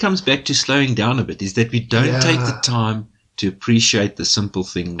 That comes back to slowing down a bit, is that we don't take the time to appreciate the simple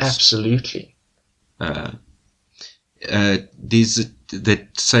things. Absolutely. There's that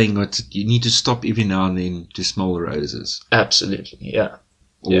saying that you need to stop every now and then to smell the roses. Absolutely, yeah.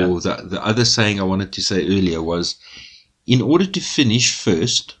 Or the other saying I wanted to say earlier was, in order to finish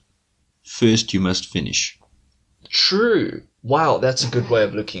first you must finish. True. Wow, that's a good way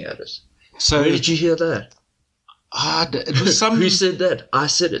of looking at it. So, where did you hear that? It was some... Who said that? I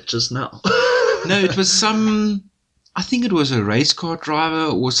said it just now. No, it was some... I think it was a race car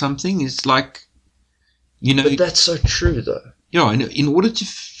driver or something. It's like, you know... But that's so true, though. Yeah, in order to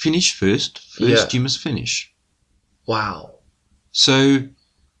finish first you must finish. Wow. So...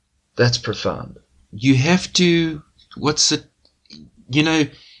 That's profound. You have to... What's it... You know,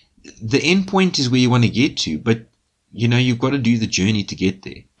 the end point is where you want to get to, but, you know, you've got to do the journey to get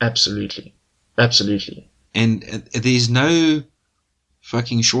there. Absolutely. Absolutely. And there's no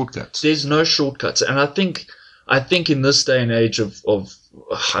fucking shortcuts. There's no shortcuts. And I think in this day and age of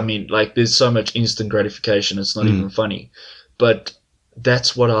I mean, like, there's so much instant gratification, it's not even funny. But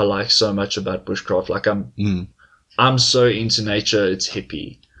that's what I like so much about bushcraft. Like, I'm so into nature, it's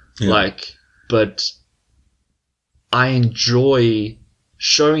hippie. Yeah. Like, but I enjoy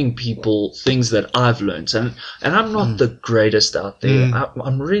showing people things that I've learned. And I'm not the greatest out there.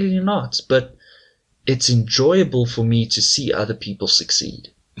 I'm really not. But it's enjoyable for me to see other people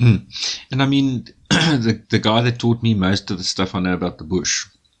succeed. And I mean, the guy that taught me most of the stuff I know about the bush,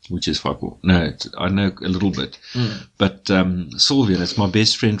 which is fuck all. No, I know a little bit. But Sylvian, it's my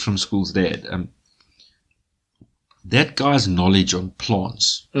best friend from school's dad. That guy's knowledge on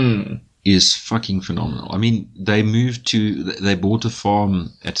plants is fucking phenomenal. I mean, they bought a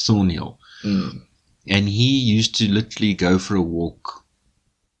farm at Thornhill. And he used to literally go for a walk.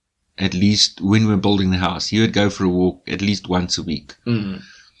 At least when we were building the house, he would go for a walk at least once a week.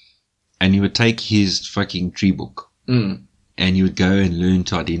 And he would take his fucking tree book and he would go and learn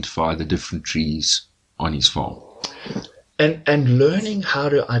to identify the different trees on his farm. And learning how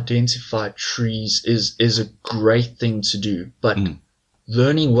to identify trees is a great thing to do, but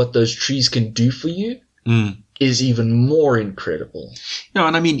learning what those trees can do for you is even more incredible. No,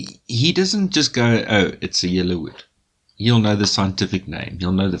 and I mean, he doesn't just go, oh, it's a yellowwood. He'll know the scientific name.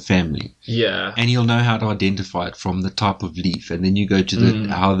 He'll know the family. Yeah. And he'll know how to identify it from the type of leaf. And then you go to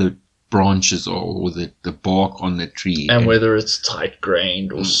how the branches are, or the bark on the tree. And whether it's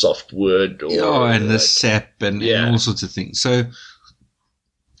tight-grained or softwood. Or and the sap and all sorts of things. So,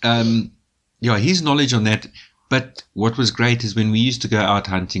 his knowledge on that. But what was great is when we used to go out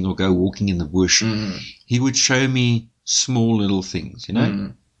hunting or go walking in the bush, he would show me small little things,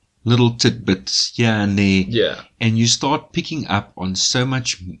 little tidbits here and there. Yeah. And you start picking up on so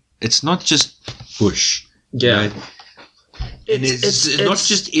much. It's not just bush. Yeah. It's not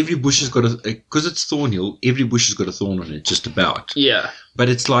just every bush has got because it's Thornhill, every bush has got a thorn on it, just about. Yeah. But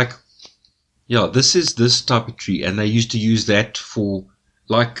it's like, this is this type of tree. And they used to use that for,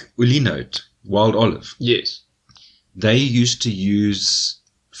 like, Ulinote, wild olive. Yes. They used to use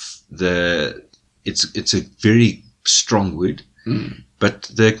it's a very strong wood, but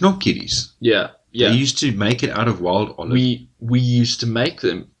the knobkitties. Yeah. Yeah. They used to make it out of wild olive. We used to make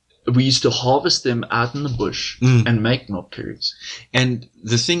them. We used to harvest them out in the bush and make knobkerries. And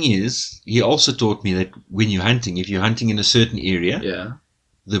the thing is, he also taught me that when you're hunting, if you're hunting in a certain area,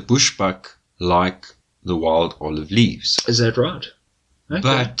 the bushbuck like the wild olive leaves. Is that right? Okay.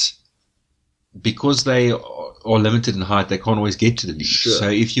 But because they are limited in height, they can't always get to the leaves. Sure. So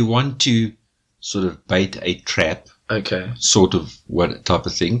if you want to sort of bait a trap, sort of what type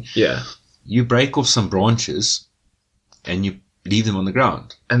of thing, you break off some branches and you leave them on the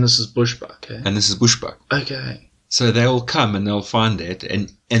ground. And this is bushbuck, eh? And this is bushbuck. Okay. So they'll come and they'll find that, and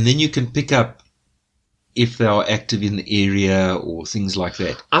then you can pick up if they are active in the area or things like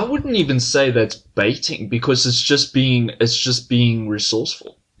that. I wouldn't even say that's baiting, because it's just being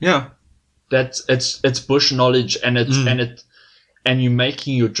resourceful. Yeah. It's bush knowledge, and and you're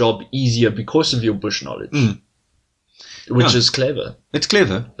making your job easier because of your bush knowledge. Which is clever. It's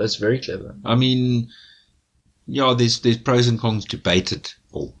clever. That's very clever. I mean, there's pros and cons to baited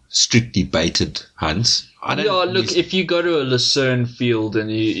or strictly baited hunts. Look, if you go to a lucerne field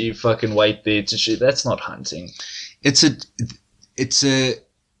and you fucking wait there to shoot, that's not hunting. It's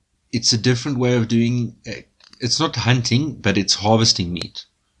a different way of doing. It's not hunting, but it's harvesting meat.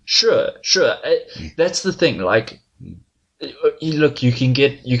 Sure. That's the thing. Like, look, you can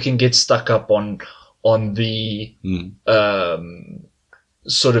get stuck up on the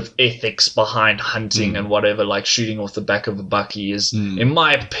sort of ethics behind hunting and whatever, like shooting off the back of a bucky is, in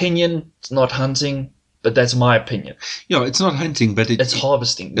my opinion, it's not hunting, but that's my opinion. Yeah, it's not hunting, but it's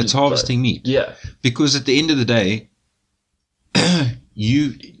harvesting meat. It's harvesting meat. Yeah. Because at the end of the day,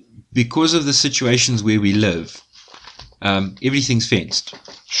 because of the situations where we live, everything's fenced.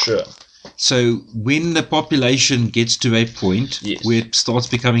 Sure. So when the population gets to a point where it starts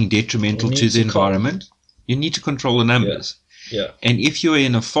becoming detrimental to the environment, you need to control the numbers. Yeah. And if you're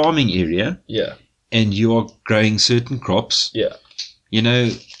in a farming area, and you're growing certain crops,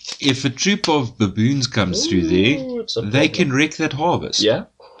 if a troop of baboons comes through there, they can wreck that harvest. Yeah,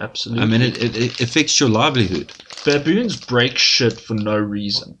 absolutely. I mean, it affects your livelihood. Baboons break shit for no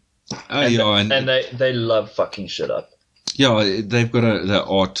reason. Oh, and they love fucking shit up. Yeah, they've got the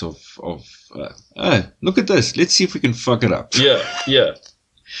art of look at this. Let's see if we can fuck it up. Yeah.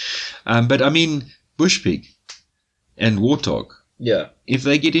 But I mean, bush pig and warthog. Yeah. If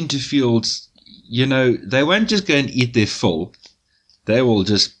they get into fields, they won't just go and eat their fill. They will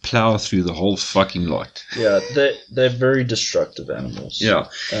just plow through the whole fucking lot. Yeah, they're very destructive animals. Yeah.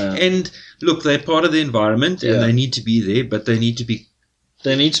 And look, they're part of the environment and they need to be there, but they need to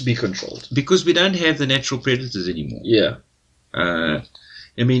be controlled. Because we don't have the natural predators anymore. Yeah. I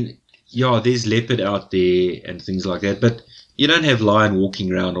mean, there's leopard out there and things like that, but you don't have lion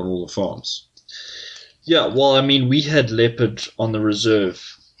walking around on all the farms. Yeah, well, I mean, we had leopard on the reserve.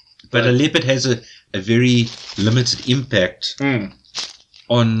 But a leopard has a very limited impact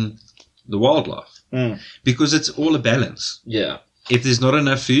on the wildlife. Because it's all a balance. Yeah. If there's not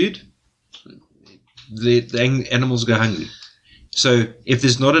enough food, the animals go hungry. So if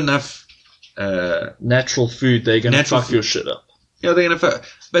there's not enough natural food, they're going to fuck your shit up. Yeah, they're going to fuck.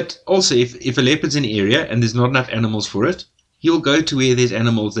 But also, if a leopard's in an area and there's not enough animals for it, he'll go to where there's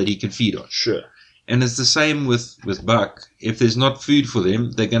animals that he can feed on. Sure. And it's the same with buck. If there's not food for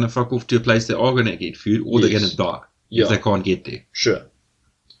them, they're going to fuck off to a place they are going to get food, or they're going to die if they can't get there. Sure.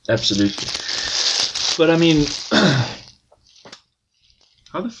 Absolutely. But I mean,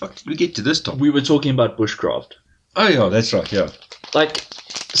 how the fuck did we get to this topic? We were talking about bushcraft. Oh, yeah, that's right, yeah. Like,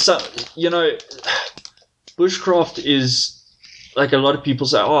 so, bushcraft is like a lot of people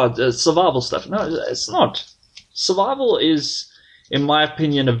say, oh, it's survival stuff. No, it's not. Survival is, in my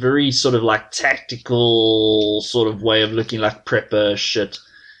opinion, a very sort of like tactical sort of way of looking, like prepper shit.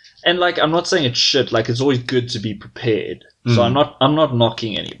 And like, I'm not saying it's shit. Like, it's always good to be prepared. So I'm not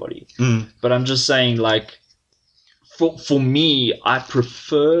knocking anybody, but I'm just saying, like, for me, I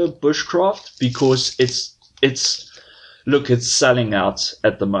prefer bushcraft because it's selling out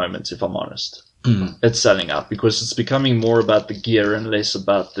at the moment. If I'm honest, it's selling out because it's becoming more about the gear and less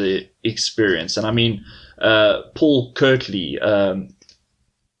about the experience. And I mean, Paul Kirtley, a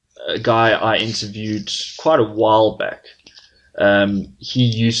guy I interviewed quite a while back. He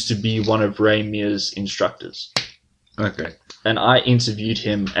used to be one of Ray Mears' instructors. Okay. And I interviewed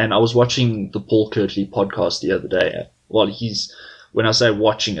him, and I was watching the Paul Kirtley podcast the other day. Well, when I say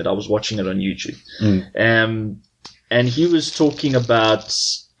watching it, I was watching it on YouTube. And he was talking about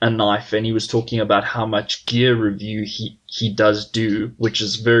a knife, and he was talking about how much gear review he does do, which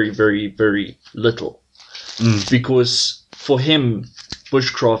is very, very, very little. Because for him,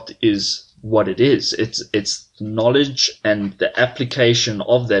 bushcraft is what it is. It's knowledge and the application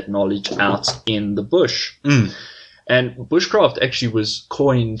of that knowledge out in the bush. And bushcraft actually was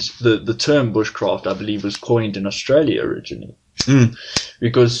coined, the term bushcraft, I believe, was coined in Australia originally.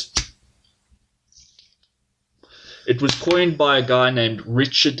 Because it was coined by a guy named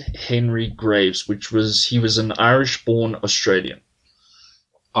Richard Henry Graves, he was an Irish-born Australian.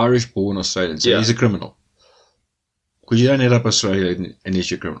 Irish-born Australian, so Yeah. he's a criminal. Because you don't head up Australia unless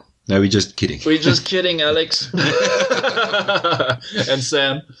you're a criminal. No, we're just kidding. We're just kidding, Alex. And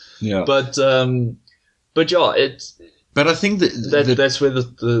Sam. Yeah. But yeah, But I think that's where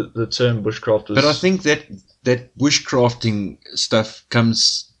the term bushcraft was. But I think that bushcrafting stuff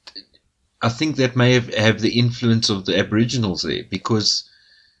comes. I think that may have the influence of the Aboriginals there, because,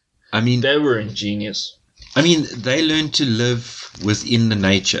 I mean, they were ingenious. I mean, they learned to live within the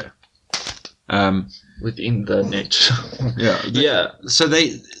nature. Within the nature. Yeah. Yeah. So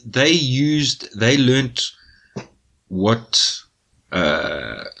they learned what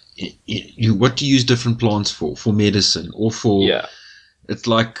what to use different plants for medicine or for. Yeah. It's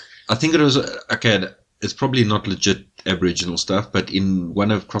like, I think it was, okay, it's probably not legit Aboriginal stuff, but in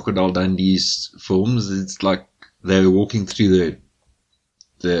one of Crocodile Dundee's films, it's like they were walking through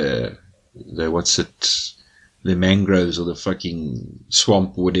the mangroves or the fucking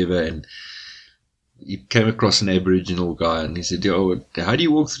swamp or whatever, and he came across an Aboriginal guy, and he said, "Oh, how do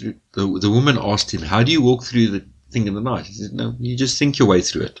you walk through?" The woman asked him, "How do you walk through the thing in the night?" He said, "No, you just think your way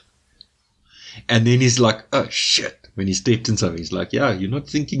through it." And then he's like, "Oh shit!" When he stepped in something, he's like, "Yeah, you're not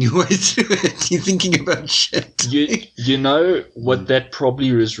thinking your way through it. You're thinking about shit." You know what that probably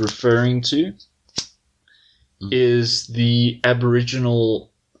is referring to is the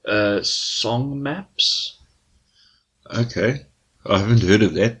Aboriginal song maps. Okay, I haven't heard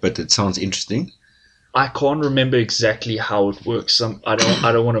of that, but it sounds interesting. I can't remember exactly how it works. I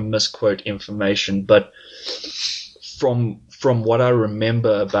don't want to misquote information, but from what I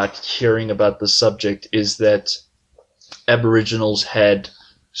remember about hearing about the subject is that Aboriginals had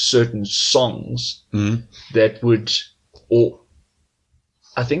certain songs that would, or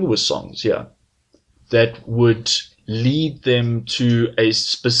I think it was songs, yeah, that would lead them to a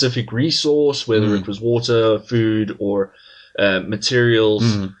specific resource, whether it was water, food, or materials.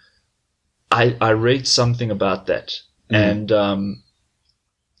 I read something about that, and then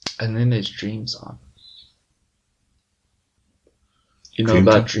there's Dreamtime. You know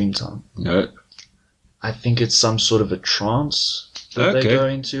about Dreamtime? No. I think it's some sort of a trance that they go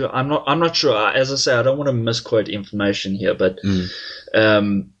into. I'm not sure. As I say, I don't want to misquote information here, but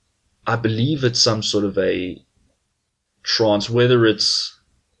I believe it's some sort of a trance, whether it's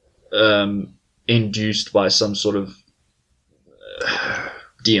induced by some sort of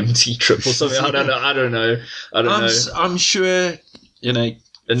DMT trip or something. I don't know. I'm sure, you know.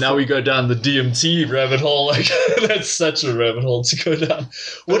 And now we go down the DMT rabbit hole. Like, that's such a rabbit hole to go down.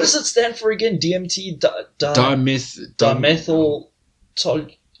 What does it stand for again? DMT? Dimethyl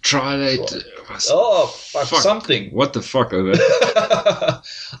trilate. Oh, fuck, something. What the fuck over?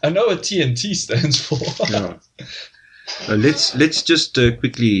 I know what TNT stands for. Yeah. Let's just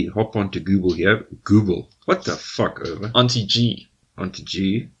quickly hop onto Google here. Google. What the fuck over? Onto G. And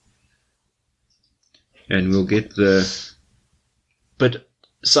we'll get the... But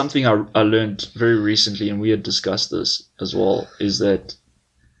something I learned very recently, and we had discussed this as well, is that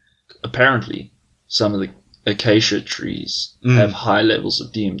apparently some of the acacia trees have high levels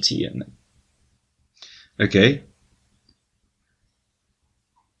of DMT in them. Okay.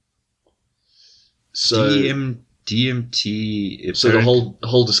 So DMT. So the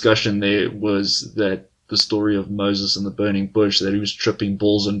whole discussion there was that the story of Moses and the burning bush, that he was tripping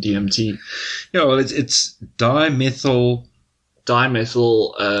balls on DMT. Yeah, well, it's dimethyl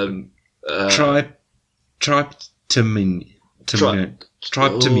tryptamine.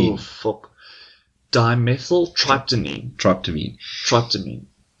 Oh, fuck. Dimethyl tryptamine.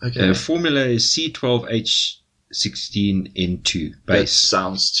 Okay. Formula is C12H16N2 That base.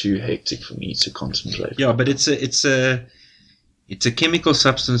 sounds too hectic for me to contemplate. Yeah, but it's a chemical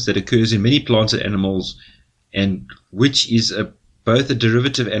substance that occurs in many plants and animals, and which is both a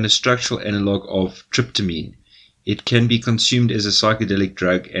derivative and a structural analog of tryptamine. It can be consumed as a psychedelic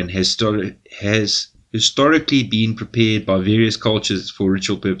drug and has historically been prepared by various cultures for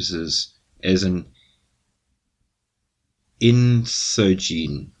ritual purposes as an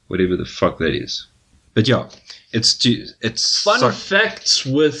entheogen, whatever the fuck that is. But yeah, it's Fun facts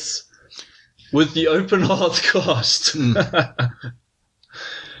with the Open Hearth cast.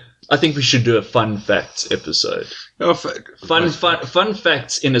 I think we should do a fun facts episode. Oh, Fun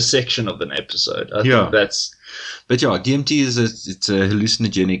facts in a section of an episode. I think that's. But yeah, DMT is it's a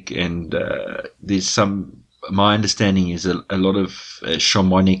hallucinogenic, and there's some. My understanding is a lot of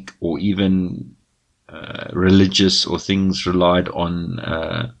shamanic or even religious or things relied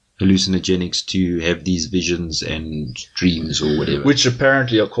on hallucinogenics to have these visions and dreams or whatever, which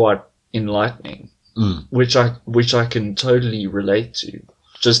apparently are quite enlightening. Which I can totally relate to.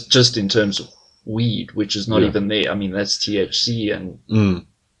 Just in terms of weed, which is not even there. I mean, that's THC and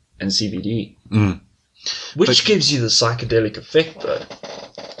CBD. Which gives you the psychedelic effect, though?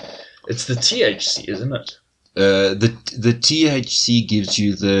 It's the THC, isn't it? The THC gives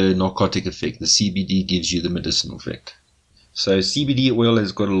you the narcotic effect. The CBD gives you the medicinal effect. So CBD oil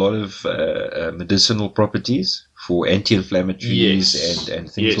has got a lot of medicinal properties for anti-inflammatories and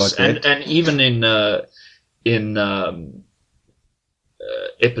things like that. And even in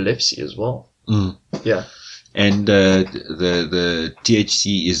epilepsy as well. Yeah. And the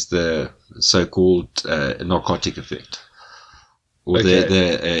THC is the so-called narcotic effect, or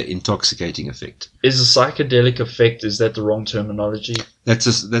the intoxicating effect. Is a psychedelic effect, is that the wrong terminology?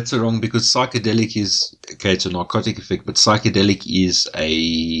 That's a wrong, because psychedelic is, okay, it's a narcotic effect, but psychedelic is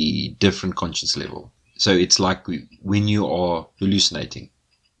a different conscious level. So it's like when you are hallucinating.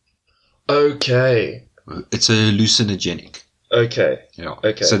 Okay. It's a hallucinogenic. Okay. Yeah.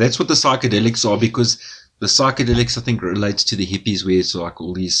 Okay. So that's what the psychedelics are, because the psychedelics, I think, relates to the hippies, where it's like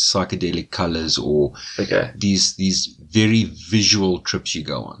all these psychedelic colors or these very visual trips you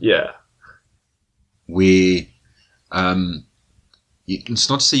go on. Yeah. Where it's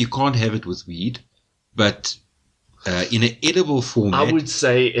not to say you can't have it with weed, but in an edible format. I would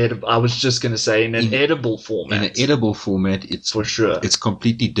say I was just going to say in an edible format. In an edible format, it's for sure. It's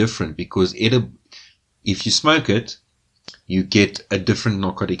completely different, because if you smoke it, you get a different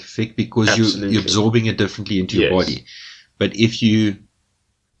narcotic effect, because you're absorbing it differently into your body. But if you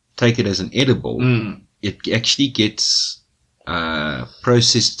take it as an edible, it actually gets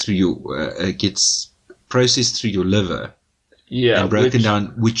processed through your liver, and broken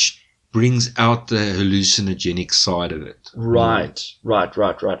down, which brings out the hallucinogenic side of it. Right.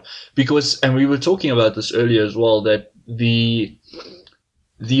 Because, and we were talking about this earlier as well, that the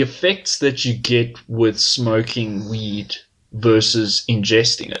effects that you get with smoking weed versus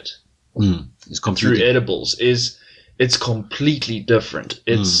ingesting it through edibles it's completely different.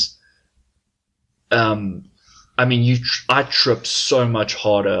 It's I mean, I trip so much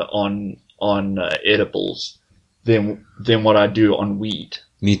harder on edibles than what I do on weed.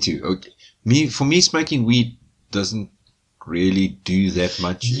 Me too. Okay. For me, smoking weed doesn't really do that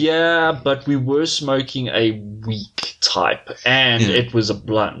much. Yeah, but we were smoking a weak type, and it was a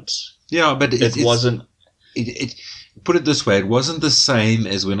blunt. Yeah, but it wasn't. Put it this way: it wasn't the same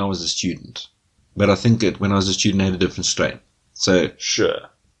as when I was a student. But I think when I was a student, I had a different strain. So sure.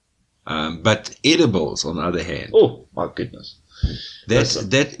 But edibles, on the other hand, oh my goodness,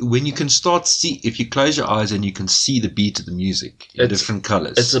 that when you can start if you close your eyes and you can see the beat of the music in different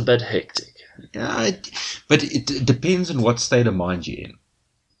colors, it's a bit hectic. Yeah, but it depends on what state of mind you're in.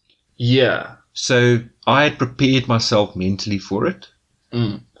 Yeah. So I had prepared myself mentally for it,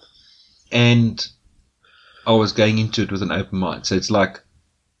 and I was going into it with an open mind. So it's like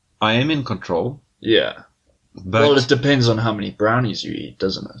I am in control. Yeah. But, well, it depends on how many brownies you eat,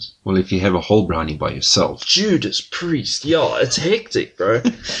 doesn't it? Well, if you have a whole brownie by yourself. Judas Priest. Yeah, it's hectic, bro.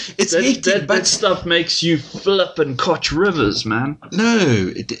 Hectic, that stuff makes you flip and catch rivers, man.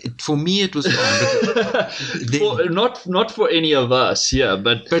 No, for me it was fine. Not for any of us, yeah.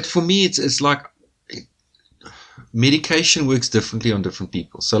 But for me, it's like medication works differently on different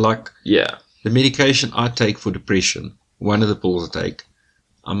people. So like the medication I take for depression, one of the pills I take,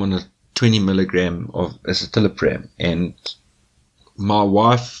 I'm on a 20 milligram of acetalopram, and my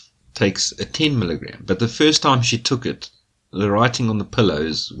wife takes a 10 milligram. But the first time she took it, the writing on the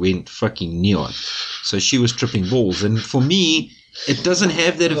pillows went fucking neon. So she was tripping balls. And for me, it doesn't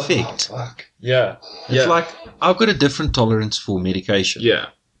have that effect. Oh, fuck. Yeah. It's like, I've got a different tolerance for medication. Yeah.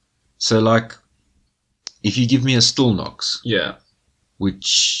 So like, if you give me a Stilnox, Yeah.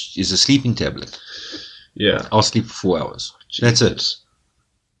 which is a sleeping tablet, Yeah. I'll sleep for 4 hours. That's it.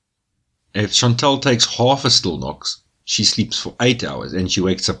 If Chantal takes half a Stilnox, she sleeps for 8 hours and she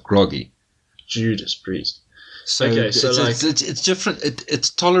wakes up groggy. Judas Priest. So, Okay, so it's different. It's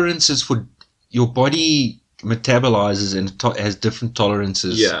tolerances for your body metabolizes and has different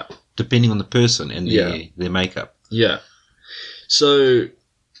tolerances. Yeah. Depending on the person and their makeup. Yeah. So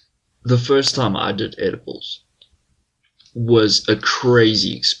the first time I did edibles was a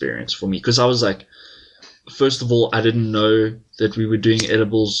crazy experience for me because I was like, first of all, I didn't know that we were doing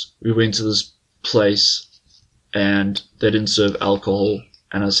edibles. We went to this place and they didn't serve alcohol.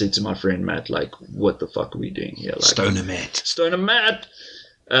 And I said to my friend Matt, like, what the fuck are we doing here? Like, Stoner Matt.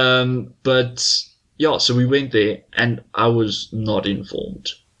 But yeah, so we went there and I was not informed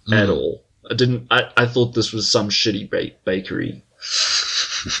at all. I thought this was some shitty bakery.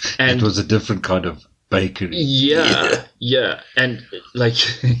 And it was a different kind of bakery. Yeah. And like,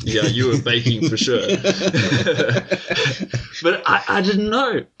 yeah, you were baking for sure. But I didn't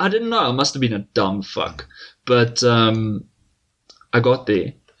know. I must have been a dumb fuck. But I got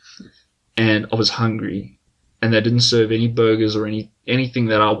there and I was hungry and they didn't serve any burgers or anything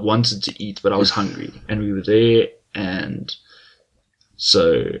that I wanted to eat, but I was hungry and we were there. And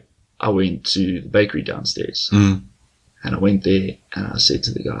so I went to the bakery downstairs and I went there and I said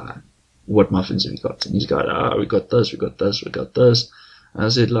to the guy, what muffins have you got? And he's got, we got this. And I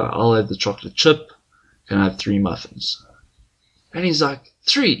said, like, I'll have the chocolate chip. Can I have 3 muffins? And he's like,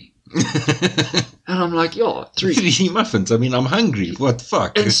 3? And I'm like, yeah, 3. 3 muffins. I mean, I'm hungry. What the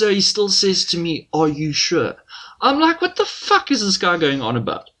fuck? And so he still says to me, are you sure? I'm like, what the fuck is this guy going on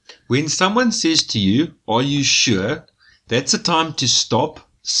about? When someone says to you, are you sure? That's a time to stop,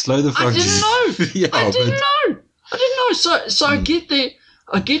 slow the fuck down. I didn't know. I didn't know. So I get there.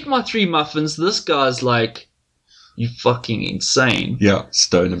 I get my 3 muffins. This guy's like, you fucking insane. Yeah,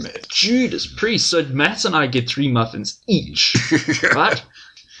 Stoner Matt. Judas Priest. So Matt and I get 3 muffins each, right?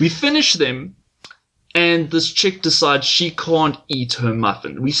 We finish them, and this chick decides she can't eat her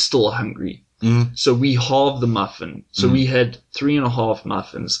muffin. We're still hungry. So we halve the muffin. So we had 3.5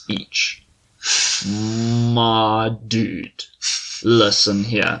 muffins each. My dude, listen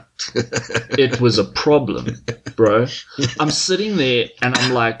here. It was a problem, bro. I'm sitting there, and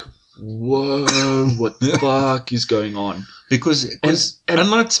I'm like, whoa, what the fuck is going on? Because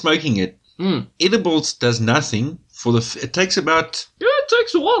unlike smoking it, edibles does nothing for it takes about... Yeah, it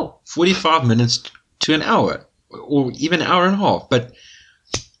takes a while. 45 minutes to an hour, or even an hour and a half. But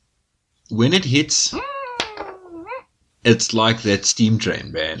when it hits, it's like that steam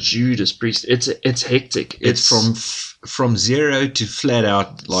train, man. Judas Priest. It's hectic. It's from 0 to flat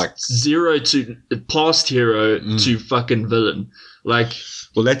out, like 0 to past hero to fucking villain. Like,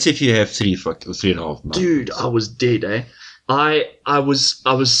 well, that's if you have 3.5 months. Dude, I was dead, eh? I was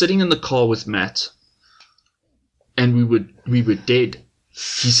sitting in the car with Matt, and we were dead.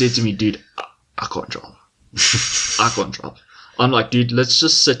 He said to me, dude, I can't drive. I can't drive. I'm like, dude, let's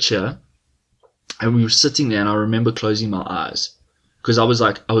just sit here. And we were sitting there, and I remember closing my eyes because I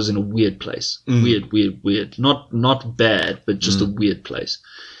was in a weird place. Weird. Not bad, but just a weird place.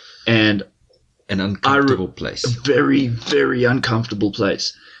 And an uncomfortable place. A very, very uncomfortable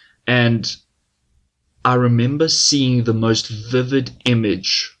place. And I remember seeing the most vivid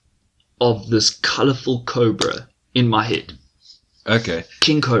image of this colorful cobra in my head. Okay.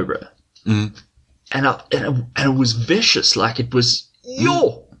 King Cobra. And it was vicious. Like, it was,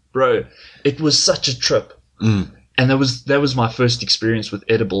 bro, it was such a trip. And that was my first experience with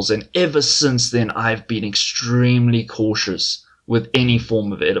edibles. And ever since then, I've been extremely cautious with any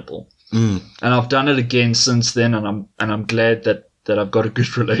form of edible. And I've done it again since then, and I'm glad that I've got a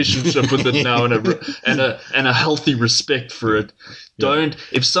good relationship with it now and a healthy respect for it.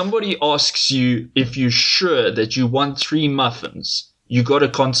 If somebody asks you if you're sure that you want 3 muffins, you got to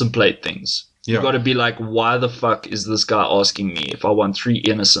contemplate things. You got to be like, why the fuck is this guy asking me if I want 3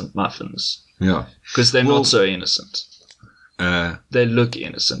 innocent muffins? Yeah, because they're not so innocent. They look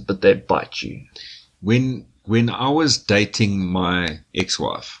innocent, but they bite you. When I was dating my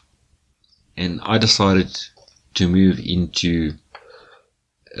ex-wife, and I decided to move into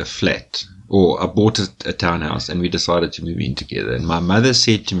a flat, or I bought a townhouse, and we decided to move in together. And my mother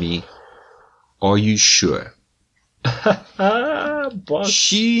said to me, "Are you sure But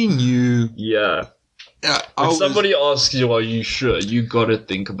She knew. yeah. I When was- somebody asks you, "Are you sure?" You got to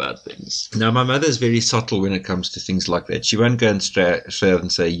think about things. Now, my mother's very subtle when it comes to things like that. She won't go and straight out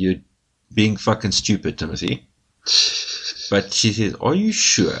and say, "You're being fucking stupid, Timothy." But she says, "Are you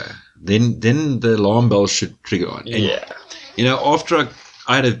sure?" Then the alarm bell should trigger on. And, Yeah. you know, after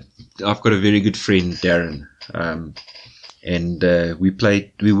I've got a very good friend, Darren, and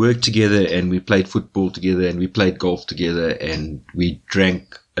we worked together, and we played football together, and we played golf together, and we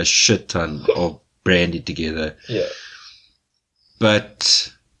drank a shit ton of brandy together. Yeah.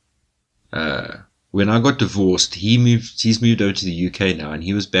 But when I got divorced, he's moved over to the UK now, and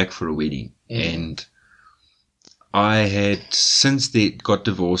he was back for a wedding. And I had, since they got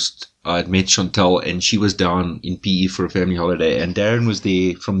divorced, I'd met Chantal, and she was down in PE for a family holiday, and Darren was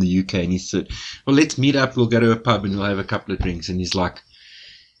there from the UK, and he said, "Well, let's meet up, we'll go to a pub and we'll have a couple of drinks." And he's like,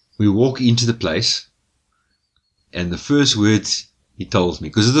 we walk into the place, and the first words he tells me,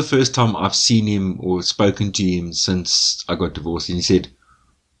 because it's the first time I've seen him or spoken to him since I got divorced, and he said,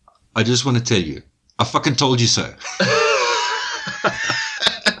 "I just want to tell you, I fucking told you so."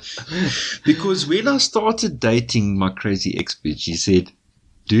 Because when I started dating my crazy ex-bitch, he said,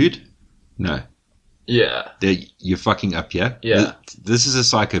 "Dude, no, Yeah. you're fucking up here. Yeah. This is a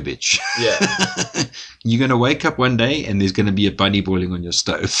psycho bitch. Yeah. You're going to wake up one day and there's going to be a bunny boiling on your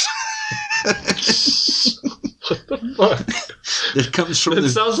stove." What the fuck? That comes from That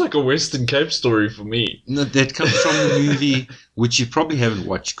sounds like a Western Cape story for me. No, that comes from the movie, which you probably haven't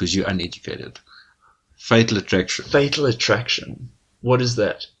watched because you're uneducated. Fatal Attraction. Fatal Attraction. What is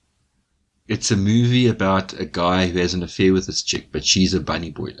that? It's a movie about a guy who has an affair with this chick, but she's a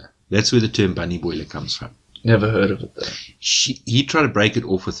bunny boiler. That's where the term bunny boiler comes from. Never heard of it though. He tried to break it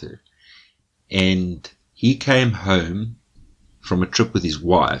off with her. And he came home from a trip with his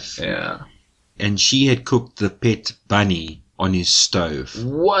wife, Yeah. and she had cooked the pet bunny on his stove.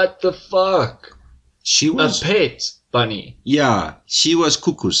 What the fuck? She A was... pet bunny. Yeah, she was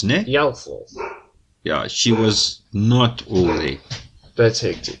cuckoos, ne? Yelful. Yeah, she was not all there. That's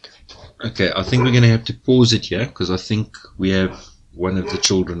hectic. Okay, I think we're going to have to pause it here because I think we have one of the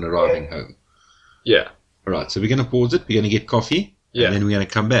children arriving home. Yeah. All right, so we're going to pause it. We're going to get coffee. Yeah. And then we're going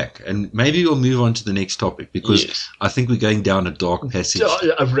to come back. And maybe we'll move on to the next topic because Yes. I think we're going down a dark passage.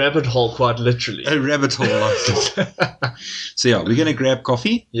 A rabbit hole, quite literally. A rabbit hole like it. So yeah, we're going to grab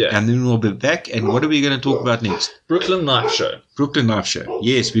coffee. Yeah. And then we'll be back. And what are we going to talk about next? Brooklyn Knife Show. Brooklyn Knife Show.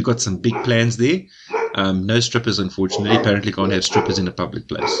 Yes, we've got some big plans there. No strippers, unfortunately. Apparently can't have strippers in a public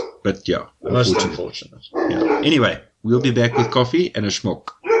place. But yeah, Most unfortunate. unfortunate. Yeah. Anyway, we'll be back with coffee and a schmuck.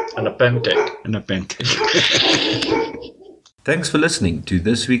 And a pancake. And a pancake. Thanks for listening to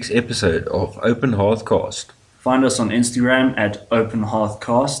this week's episode of Open Hearthcast. Find us on Instagram at Open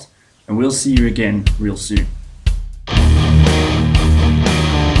Hearthcast, and we'll see you again real soon.